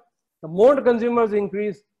consumer. The more consumers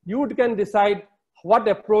increase, you can decide what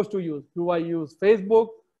approach to use. Do I use Facebook?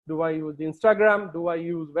 Do I use Instagram? Do I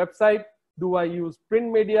use website? Do I use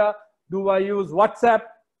print media? Do I use WhatsApp?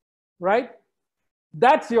 Right?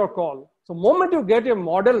 That's your call. So moment you get your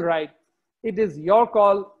model right, it is your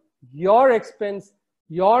call, your expense,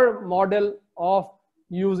 your model of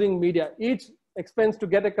using media. Each expense to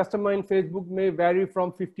get a customer in Facebook may vary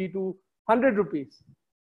from 50 to 100 rupees.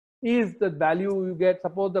 Is the value you get?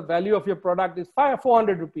 Suppose the value of your product is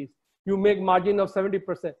 400 rupees. You make margin of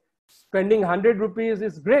 70%. Spending 100 rupees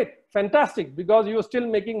is great, fantastic, because you're still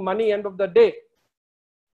making money end of the day.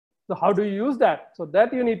 So how do you use that? So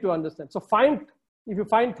that you need to understand. So if you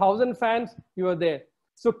find 1,000 fans, you are there.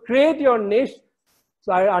 So create your niche.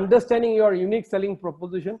 So understanding your unique selling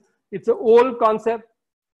proposition. It's an old concept.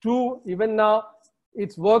 True, even now,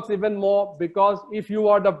 it works even more because if you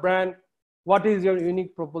are the brand, what is your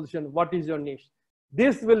unique proposition? What is your niche?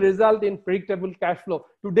 This will result in predictable cash flow.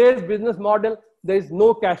 Today's business model, there is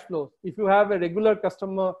no cash flow. If you have a regular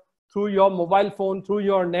customer through your mobile phone, through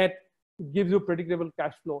your net, it gives you predictable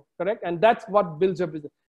cash flow, correct? And that's what builds your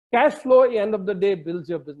business. Cash flow, at the end of the day, builds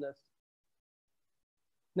your business.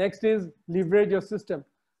 Next is leverage your system.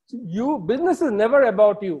 So business is never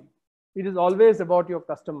about you. It is always about your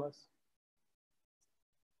customers.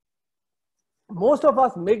 Most of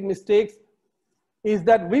us make mistakes is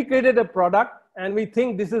that we created a product and we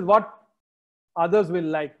think this is what others will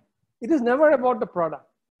like. It is never about the product.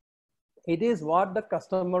 It is what the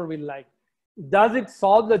customer will like. Does it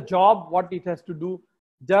solve the job, what it has to do?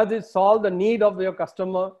 Does it solve the need of your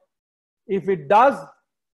customer? If it does,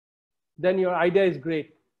 then your idea is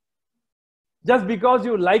great. Just because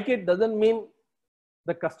you like it doesn't mean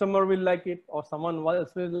the customer will like it or someone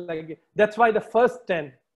else will like it. That's why the first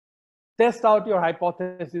 10, test out your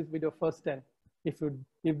hypothesis with your first 10.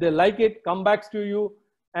 If they like it, come back to you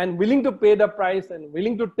and willing to pay the price and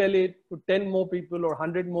willing to tell it to 10 more people or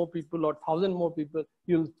 100 more people or 1,000 more people,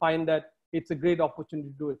 you'll find that it's a great opportunity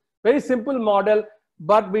to do it. Very simple model,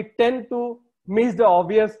 but we tend to miss the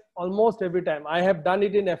obvious almost every time. I have done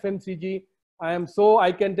it in FMCG.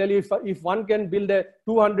 I can tell you if one can build a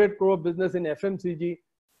 200 crore business in FMCG,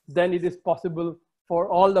 then it is possible for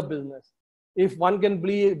all the business. If one can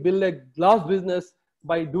build a glass business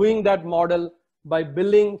by doing that model, by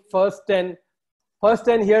building first 10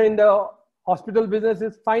 here in the hospital business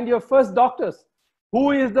is find your first doctors.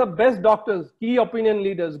 Who is the best doctors, key opinion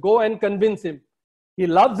leaders? Go and convince him. He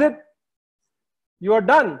loves it. You are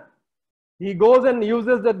done. He goes and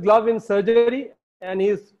uses that glove in surgery and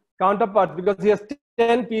his counterparts, because he has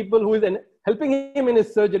 10 people who is helping him in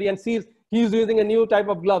his surgery and sees he's using a new type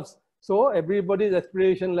of gloves. So everybody's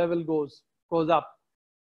aspiration level goes up.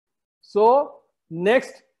 So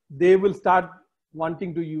next, they will start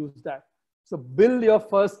wanting to use that. So build your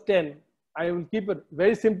first 10. I will keep it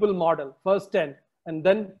very simple model, first 10, and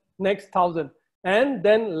then next 1,000, and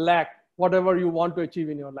then lakh, whatever you want to achieve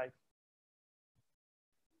in your life.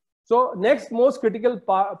 So next most critical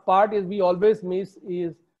part is we always miss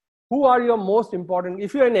is who are your most important.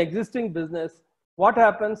 If you're an existing business, what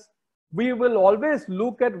happens? We will always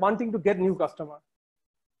look at wanting to get new customer.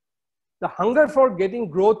 The hunger for getting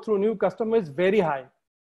growth through new customer is very high.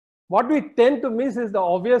 What we tend to miss is the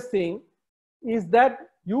obvious thing is that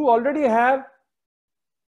you already have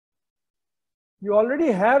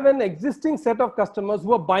an existing set of customers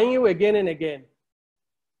who are buying you again and again.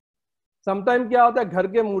 Sometimes क्या होता है घर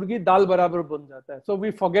के मुर्गी दाल बराबर बन जाता है. So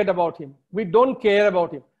we forget about him. We don't care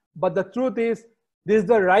about him. But the truth is, this is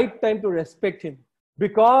the right time to respect him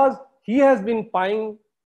because he has been buying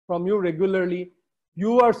from you regularly.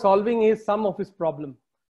 You are solving some of his problem.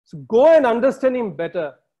 So go and understand him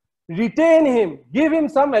better. Retain him. Give him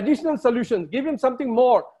some additional solutions. Give him something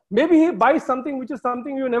more. Maybe he buys something which is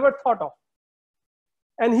something you never thought of.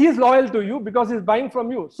 And he is loyal to you because he's buying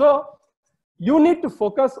from you. So you need to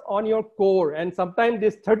focus on your core. And sometimes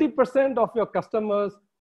this 30% of your customers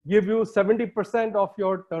give you 70% of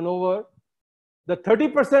your turnover. The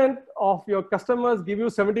 30% of your customers give you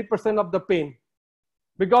 70% of the pain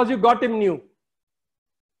because you got him new.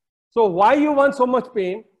 So why you want so much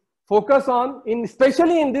pain? Focus on,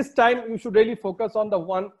 especially in this time, you should really focus on the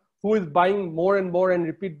one who is buying more and more and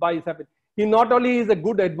repeat buy is happening. He not only is a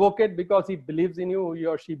good advocate because he believes in you, he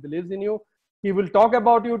or she believes in you, he will talk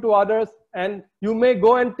about you to others and you may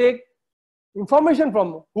go and take information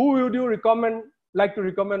from who would you like to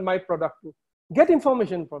recommend my product to. Get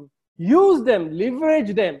information from, use them,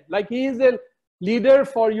 leverage them. Like he is a leader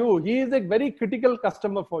for you. He is a very critical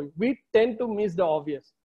customer for you. We tend to miss the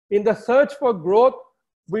obvious. In the search for growth,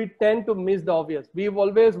 we tend to miss the obvious. We've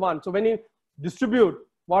always won. So when you distribute,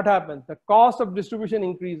 what happens? The cost of distribution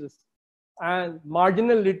increases and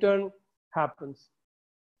marginal return happens.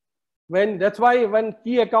 That's why when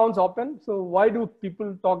key accounts open, so why do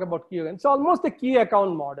people talk about key accounts? It's almost a key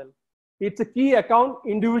account model. It's a key account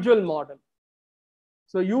individual model.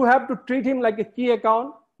 So you have to treat him like a key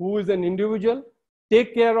account who is an individual,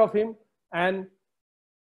 take care of him and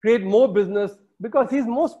create more business because he's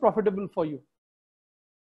most profitable for you.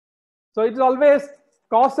 So it's always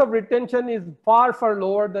cost of retention is far, far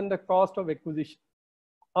lower than the cost of acquisition.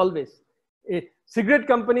 Always. Cigarette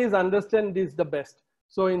companies understand this the best.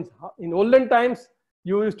 So in olden times,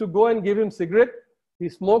 you used to go and give him cigarette. He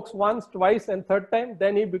smokes once, twice, and third time,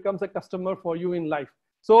 then he becomes a customer for you in life.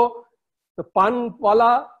 So the pan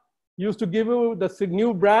wala, used to give you the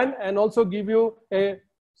new brand and also give you a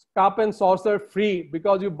cup and saucer free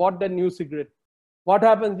because you bought that new cigarette. What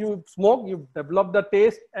happens? You smoke, you develop the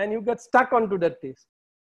taste, and you get stuck onto that taste,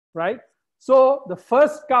 right? So the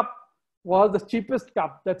first cup was the cheapest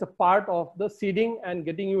cup. That's a part of the seeding and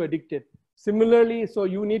getting you addicted. Similarly, so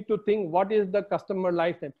you need to think, what is the customer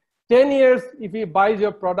lifetime? 10 years, if he buys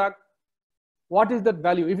your product, what is that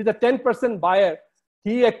value? If he's a 10% buyer,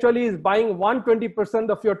 he actually is buying 120%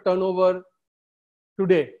 of your turnover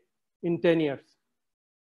today in 10 years.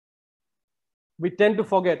 We tend to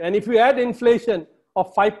forget. And if you add inflation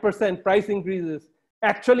of 5% price increases,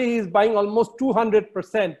 actually he is buying almost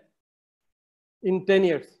 200% in 10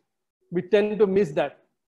 years. We tend to miss that.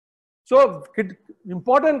 So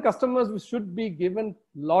important customers should be given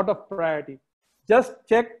a lot of priority. Just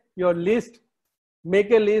check your list, make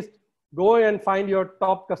a list, go and find your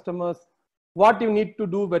top customers, what you need to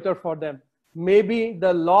do better for them. Maybe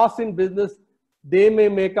the loss in business, they may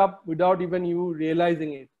make up without even you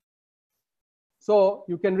realizing it. So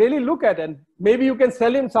you can really look at it, and maybe you can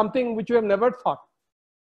sell him something which you have never thought.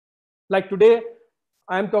 Like today,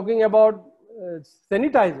 I'm talking about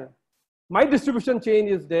sanitizer. My distribution chain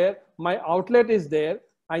is there, my outlet is there.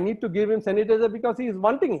 I need to give him sanitizer because he is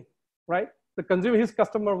wanting it, right? The consumer, his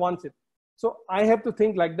customer wants it. So I have to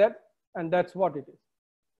think like that, and that's what it is.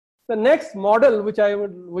 The next model, which I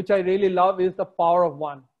really love, is the power of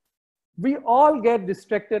one. We all get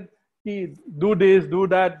distracted. Do this, do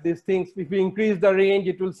that, these things. If we increase the range,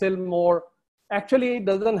 it will sell more. Actually, it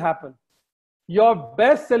doesn't happen. Your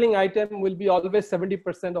best selling item will be always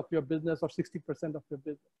 70% of your business or 60% of your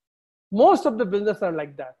business. Most of the business are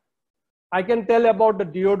like that. I can tell about the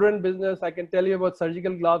deodorant business. I can tell you about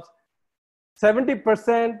surgical gloves.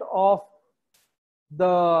 70% of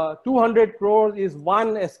the 200 crores is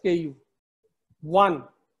one SKU. One.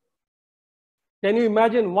 Can you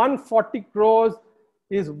imagine 140 crores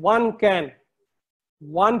is one can,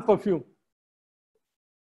 one perfume.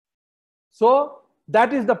 So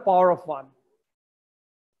that is the power of one.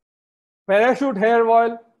 Parachute hair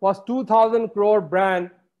oil was 2,000 crore brand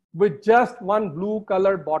with just one blue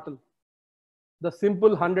colored bottle, the simple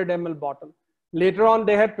 100 ml bottle. Later on,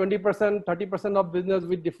 they had 20%, 30% of business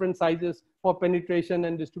with different sizes for penetration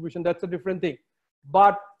and distribution. That's a different thing.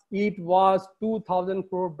 But it was 2,000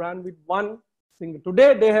 crore brand with one single.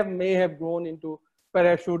 Today, they may have grown into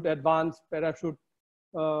Parachute Advanced, Parachute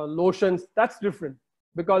lotions. That's different,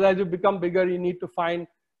 because as you become bigger, you need to find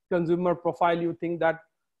consumer profile. You think that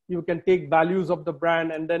you can take values of the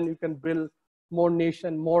brand, and then you can build more niche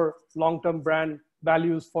and more long-term brand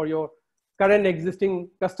values for your current existing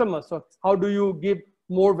customers. So how do you give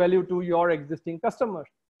more value to your existing customers?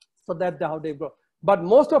 So that's how they grow. But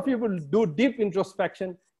most of you will do deep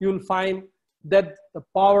introspection. You'll find that the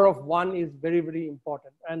power of one is very, very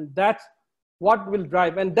important. And that's what will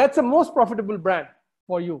drive. And that's the most profitable brand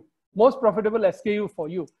for you, most profitable SKU for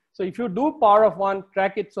you. So if you do power of one,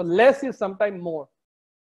 track it. So less is sometimes more.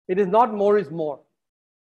 It is not more is more.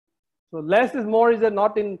 So less is more is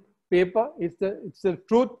not in paper. It's the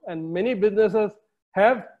truth. And many businesses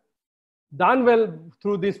have done well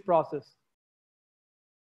through this process.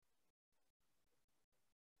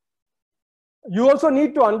 You also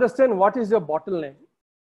need to understand what is your bottleneck.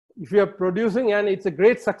 If you are producing and it's a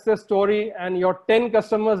great success story and your 10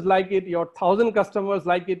 customers like it, your 1,000 customers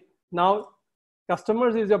like it, now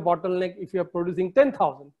customers is your bottleneck if you are producing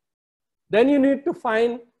 10,000. Then you need to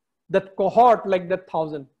find that cohort like that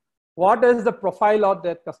 1,000. What is the profile of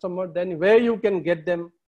that customer? Then where you can get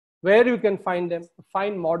them, where you can find them,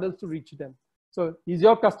 find models to reach them. So is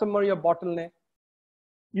your customer your bottleneck?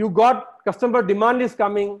 You got customer demand is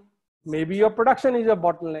coming. Maybe your production is your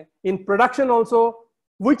bottleneck. In production also,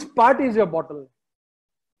 which part is your bottleneck?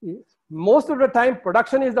 Most of the time,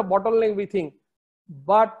 production is the bottleneck we think.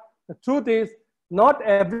 But the truth is, not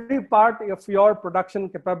every part of your production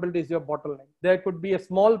capability is your bottleneck. There could be a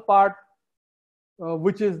small part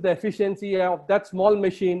which is the efficiency of that small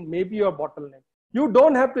machine, maybe your bottleneck. You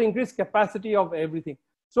don't have to increase capacity of everything.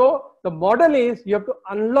 So the model is you have to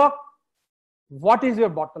unlock what is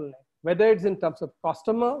your bottleneck, whether it's in terms of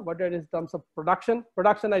customer, whether it is in terms of production.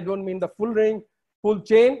 Production, I don't mean the full range, full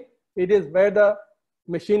chain. It is where the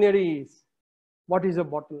machinery is. What is your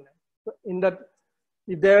bottleneck? So in that,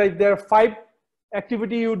 if there are 5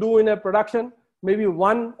 activity you do in a production, maybe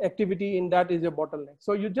one activity in that is your bottleneck.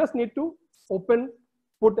 So you just need to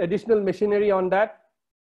put additional machinery on that,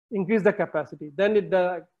 increase the capacity. Then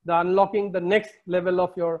the unlocking the next level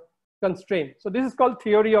of your constraint. So this is called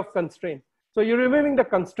theory of constraint. So you're removing the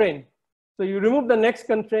constraint. So you remove the next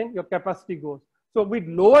constraint, your capacity goes. So with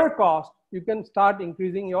lower cost, you can start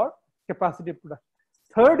increasing your capacity production.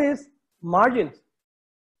 Third is margins.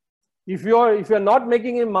 If you're not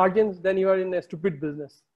making any margins, then you are in a stupid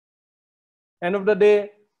business. End of the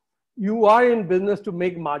day, you are in business to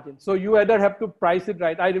make margins. So you either have to price it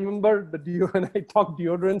right. I remember when I talk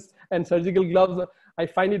deodorants and surgical gloves, I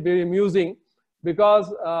find it very amusing because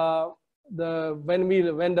when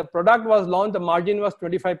the product was launched, the margin was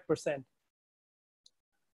 25%.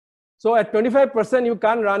 So at 25%, you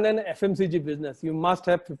can't run an FMCG business. You must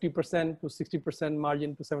have 50% to 60%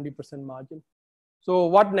 margin to 70% margin. So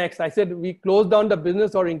what next? I said we close down the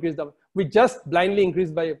business or increase the. We just blindly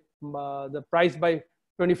increased by the price by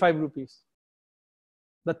 25 rupees.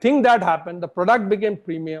 The thing that happened, the product became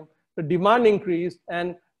premium, the demand increased,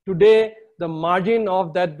 and today the margin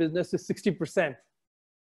of that business is 60%.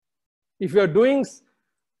 If you're doing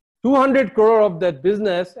 200 crore of that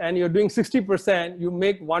business and you're doing 60%, you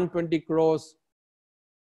make 120 crores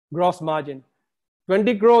gross margin.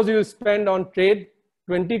 20 crores you spend on trade,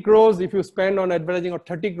 20 crores if you spend on advertising, or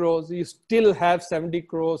 30 crores, you still have 70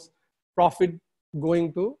 crores profit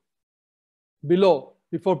going to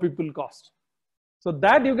before people cost. So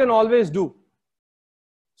that you can always do.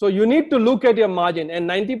 So you need to look at your margin, and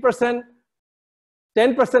 90%,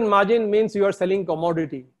 10% margin means you are selling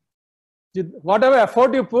commodity. Whatever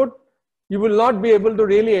effort you put, you will not be able to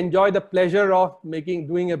really enjoy the pleasure of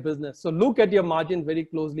doing a business. So look at your margin very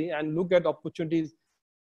closely and look at opportunities.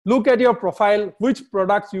 Look at your profile, which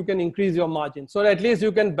products you can increase your margin. So at least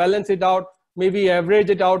you can balance it out, maybe average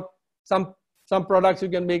it out. Some products you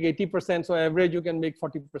can make 80%, so average you can make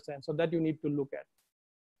 40%. So that you need to look at.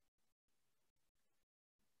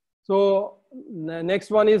 So the next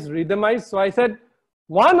one is rhythmize. So I said,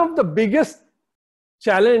 one of the biggest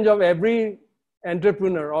challenge of every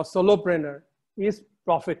entrepreneur or solopreneur is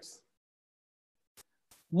profits.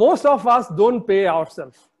 Most of us don't pay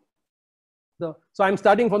ourselves. So I'm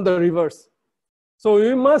starting from the reverse. So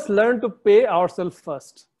we must learn to pay ourselves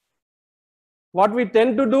first. What we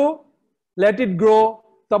tend to do, let it grow,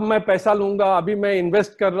 तब मैं पैसा लूंगा, अभी मैं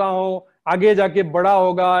invest कर रहा हूँ, आगे जाके बड़ा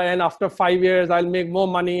होगा, and after 5 years I'll make more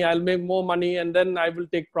money, and then I will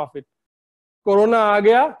take profit. Corona आ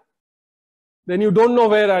गया, then you don't know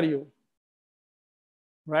where are you,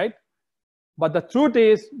 right? But the truth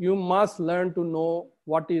is, you must learn to know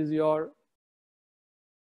what is your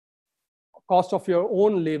cost of your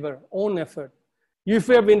own labor, own effort. If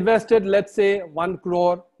you have invested, let's say 1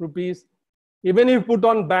 crore rupees, even if you put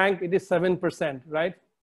on bank, it is 7%, right?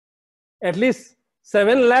 At least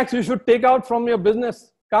 7 lakhs you should take out from your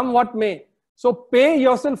business, come what may. So pay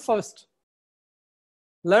yourself first.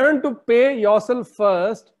 Learn to pay yourself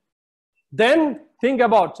first, then think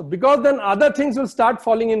about. So because then other things will start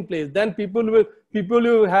falling in place. Then people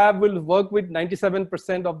you have will work with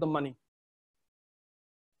 97% of the money,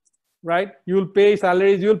 right? You will pay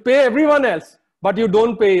salaries, you will pay everyone else, but you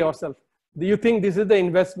don't pay yourself. Do you think this is the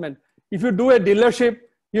investment? If you do a dealership,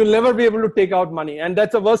 you'll never be able to take out money. And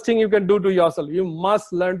that's the worst thing you can do to yourself. You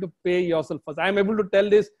must learn to pay yourself first. I'm able to tell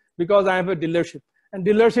this because I have a dealership. And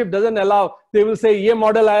dealership doesn't allow, they will say, ye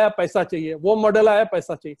model aaya, paisa chahiye, wo model aaya,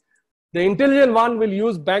 paisa chahiye. The intelligent one will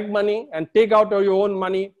use bank money and take out your own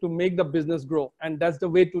money to make the business grow. And that's the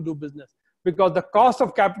way to do business. Because the cost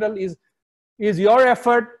of capital is your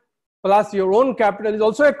effort plus your own capital is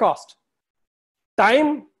also a cost.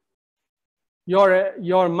 Time,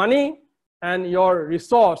 your money, and your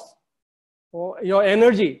resource, or your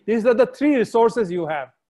energy. These are the 3 resources you have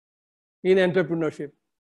in entrepreneurship.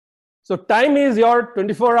 So time is your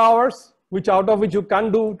 24 hours, out of which you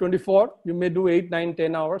can't do 24. You may do 8, 9,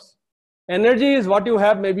 10 hours. Energy is what you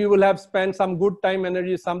have. Maybe you will have spent some good time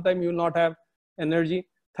energy. Sometime you will not have energy.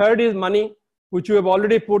 Third is money, which you have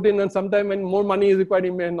already put in, and sometime when more money is required,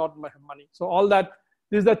 you may not have money. So all that,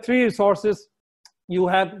 these are 3 resources you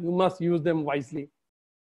have. You must use them wisely.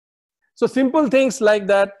 So simple things like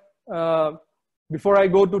that. Before I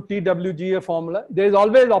go to TWGA formula, there is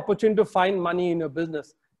always opportunity to find money in your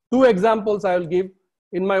business. 2 examples I will give.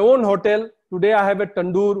 In my own hotel, today I have a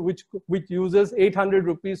tandoor which uses 800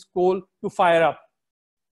 rupees coal to fire up.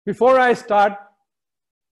 Before I start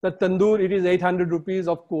the tandoor, it is 800 rupees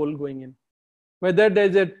of coal going in. Whether there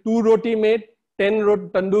is a 2 roti made, 10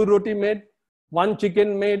 tandoor roti made, 1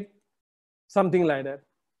 chicken made, something like that.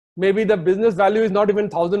 Maybe the business value is not even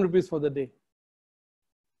 1,000 rupees for the day.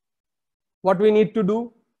 What we need to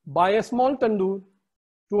do? Buy a small tandoor,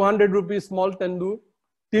 200 rupees small tandoor,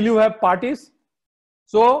 till you have parties.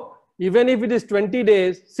 So even if it is 20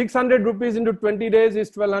 days, 600 rupees into 20 days is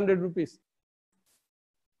 1,200 rupees.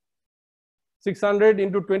 600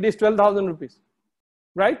 into 20 is 12,000 rupees,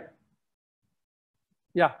 right?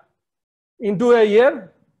 Yeah. Into a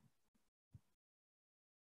year,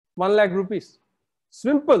 1 lakh rupees.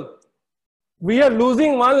 Simple. We are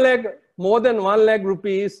losing 1 lakh, more than 1 lakh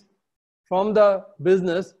rupees from the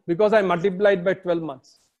business because I multiplied by 12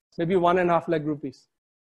 months, maybe 1.5 lakh rupees.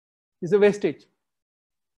 It's a wastage.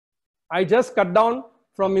 I just cut down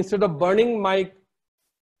from, instead of burning my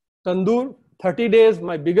tandoor 30 days,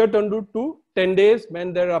 my bigger tandoor, to 10 days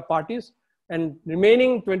when there are parties, and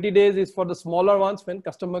remaining 20 days is for the smaller ones when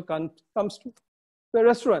customer comes to the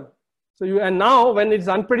restaurant. So you, and now when it's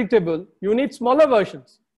unpredictable, you need smaller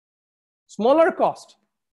versions, smaller cost.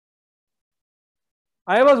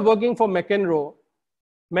 I was working for McEnroe.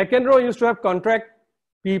 McEnroe used to have contract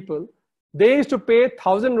people. They used to pay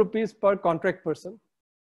 1,000 rupees per contract person.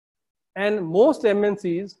 And most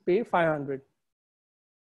MNCs pay 500.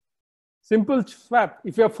 Simple swap.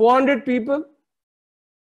 If you have 400 people,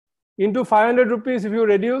 into 500 rupees, if you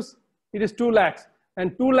reduce, it is 2 lakhs.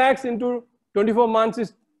 And 2 lakhs into 24 months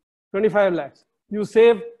is 25 lakhs. You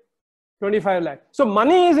save 25 lakhs. So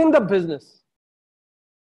money is in the business.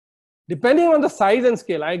 Depending on the size and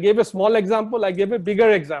scale. I gave a small example, I gave a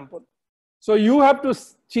bigger example. So you have to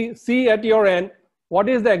see at your end, what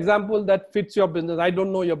is the example that fits your business. I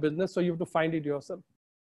don't know your business, so you have to find it yourself.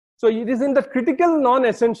 So it is in the critical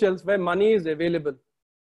non-essentials where money is available.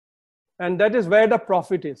 And that is where the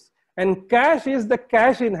profit is. And cash is the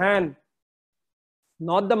cash in hand,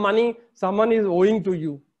 not the money someone is owing to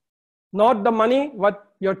you. Not the money what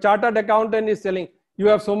your chartered accountant is selling. You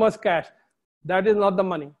have so much cash. That is not the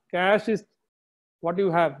money. Cash is what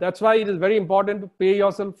you have. That's why it is very important to pay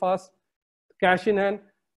yourself first, cash in hand.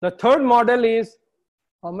 The third model is,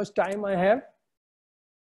 how much time I have?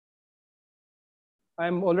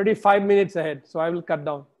 I'm already 5 minutes ahead, so I will cut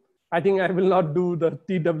down. I think I will not do the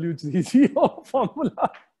TWCC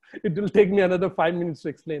formula. It will take me another 5 minutes to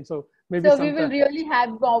explain. So maybe. So we will really have,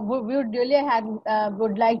 we would really have,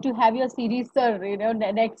 would like to have your series, sir. You know,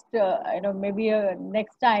 next, maybe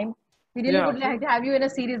next time. We really would like to have you in a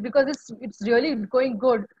series because it's really going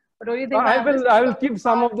good. But don't you think? I will keep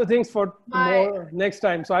some of the things for more next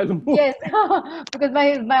time. So I will move. Yes, because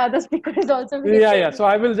my other speaker is also. Yeah. So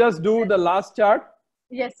I will just do the last chart.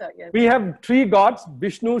 Yes, sir. Yes. We have 3 gods: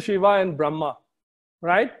 Vishnu, Shiva, and Brahma,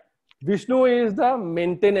 right? Vishnu is the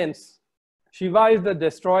maintenance, Shiva is the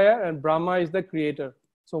destroyer, and Brahma is the creator.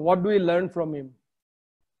 So what do we learn from him?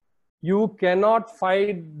 You cannot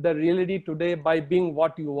fight the reality today by being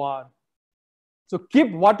what you are. So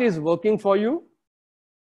keep what is working for you,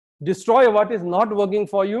 destroy what is not working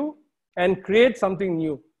for you, and create something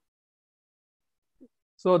new.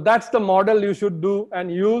 So that's the model you should do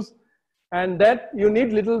and use. And that you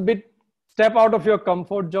need little bit step out of your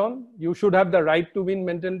comfort zone. You should have the right to win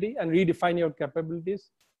mentality and redefine your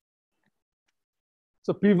capabilities.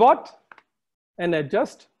 So pivot and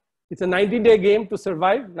adjust. It's a 90-day game to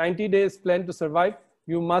survive, 90 days plan to survive.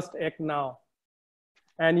 You must act now.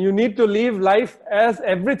 And you need to live life as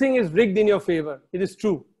everything is rigged in your favor. It is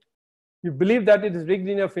true. You believe that it is rigged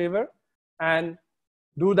in your favor and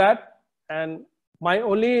do that. And my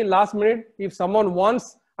only last minute, if someone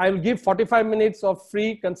wants, I will give 45 minutes of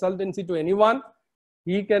free consultancy to anyone.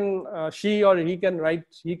 He can, she or he can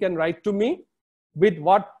write to me with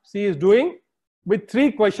what she is doing. With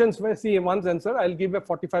 3 questions where she wants answer, I'll give a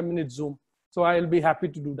 45-minute Zoom. So I'll be happy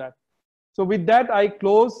to do that. So with that, I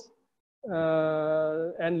close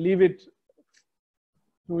and leave it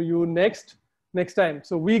to you next time.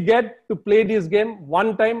 So we get to play this game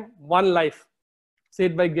one time, one life,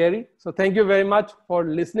 said by Gary. So thank you very much for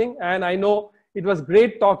listening. And I know it was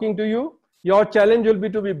great talking to you. Your challenge will be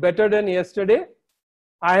to be better than yesterday.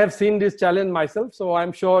 I have seen this challenge myself. So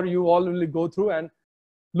I'm sure you all will go through and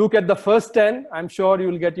look at the first 10. I'm sure you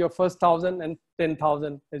will get your first 1,000 and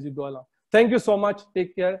 10,000 as you go along. Thank you so much.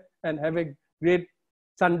 Take care and have a great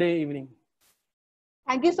Sunday evening.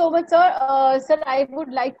 Thank you so much, sir. Sir, I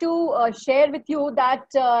would like to share with you that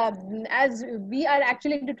as we are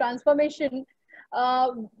actually into transformation,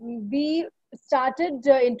 we started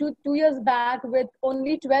into 2 years back with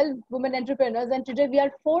only 12 women entrepreneurs, and today we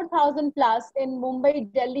are 4,000 plus in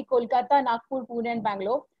Mumbai, Delhi, Kolkata, Nagpur, Pune, and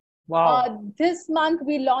Bangalore. Wow. This month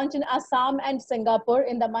we launched in Assam and Singapore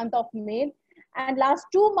in the month of May. And last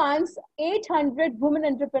 2 months, 800 women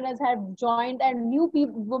entrepreneurs have joined, and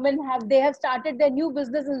they have started their new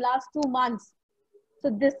business in the last 2 months. So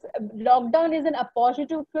this lockdown is an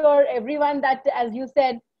opportunity for everyone, that, as you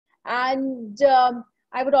said. And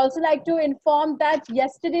I would also like to inform that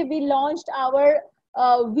yesterday we launched our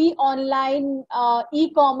We Online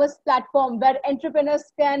e-commerce platform, where entrepreneurs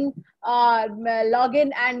can log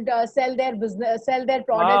in and sell their business, sell their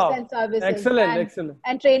products and services. Excellent.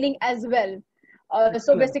 And training as well.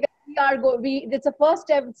 So basically, it's a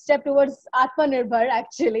first step towards Atmanirbhar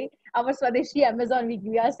actually. our Swadeshi Amazon week.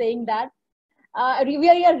 We are saying that.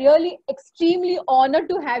 We are really extremely honored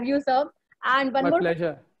to have you, sir. And My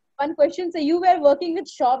pleasure. One question. So you were working with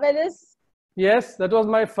Shaw Wellness? Yes, that was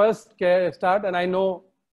my first start, and I know.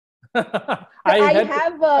 I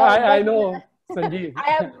know Sanjeev. I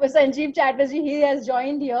have Sanjeev Chatterjee. He has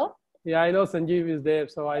joined here. Yeah, I know Sanjeev is there,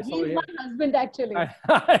 so I saw him. He's my husband, actually.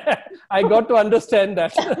 I got to understand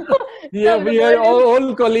that. Yeah, So we are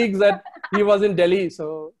all colleagues that he was in Delhi.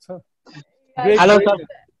 So great. Hello, Great. sir.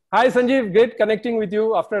 Hi, Sanjeev. Great connecting with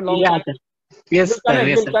you after a long time. Sir. Yes,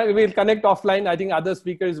 We'll connect offline. I think other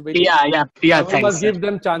speakers waiting. Yeah. So Thanks, we must sir. give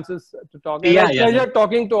them chances to talk. And it's a pleasure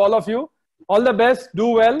talking to all of you. All the best. Do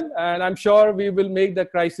well, and I'm sure we will make the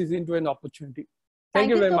crisis into an opportunity. Thank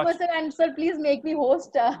you very so much. Sir. And sir, please make me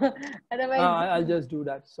host. Otherwise, I'll just do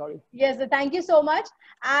that. Sorry. Yes, thank you so much.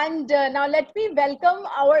 And now let me welcome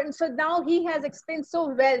our. So now he has explained so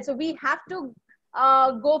well. So we have to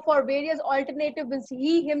go for various alternative business.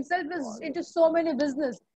 He himself is into so many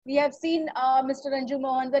business. We have seen Mr. Ranju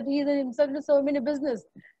Mohan that he is himself into so many business,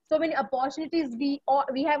 so many opportunities we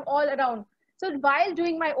have all around. So while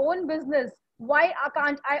doing my own business, why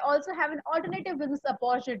can't I also have an alternative business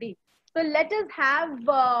opportunity? So let us have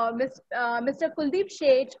Mr. Kuldeep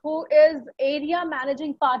Sheth, who is Area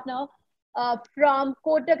Managing Partner from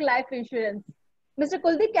Kotak Life Insurance. Mr.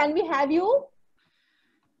 Kuldeep, can we have you?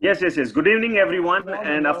 Yes. Good evening, everyone.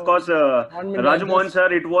 And of course, Ranju Mohan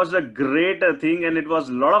sir, it was a great thing, and it was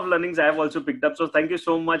a lot of learnings I have also picked up. So thank you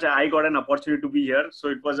so much. I got an opportunity to be here. So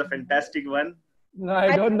it was a fantastic one. No,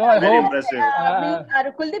 I don't know. I Very hope. impressive.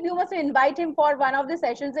 Kuldeep, you must invite him for one of the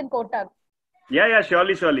sessions in Kotak. Yeah,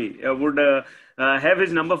 surely. I would have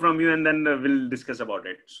his number from you, and then we'll discuss about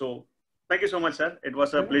it. So thank you so much, sir. It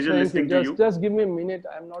was a pleasure listening to you. Just give me a minute.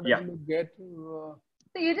 I'm not able to get. So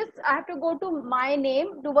you just have to go to my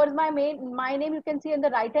name, towards my name. You can see on the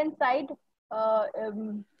right hand side.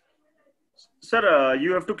 Sir,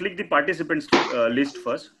 you have to click the participants list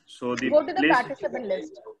first. So go to the participant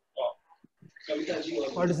list.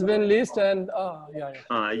 Participant list, and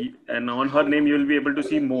and on her name you will be able to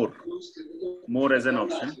see more as an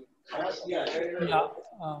option.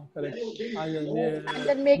 Correct. And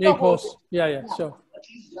then make a host. Yeah, sure.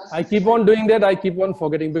 I keep on doing that. I keep on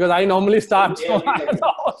forgetting because I normally start. So I'm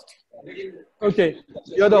the host. Okay,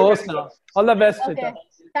 you're the host now. All the best. Okay. Rita.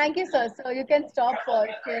 Thank you, sir. So you can stop for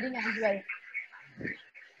sharing as well.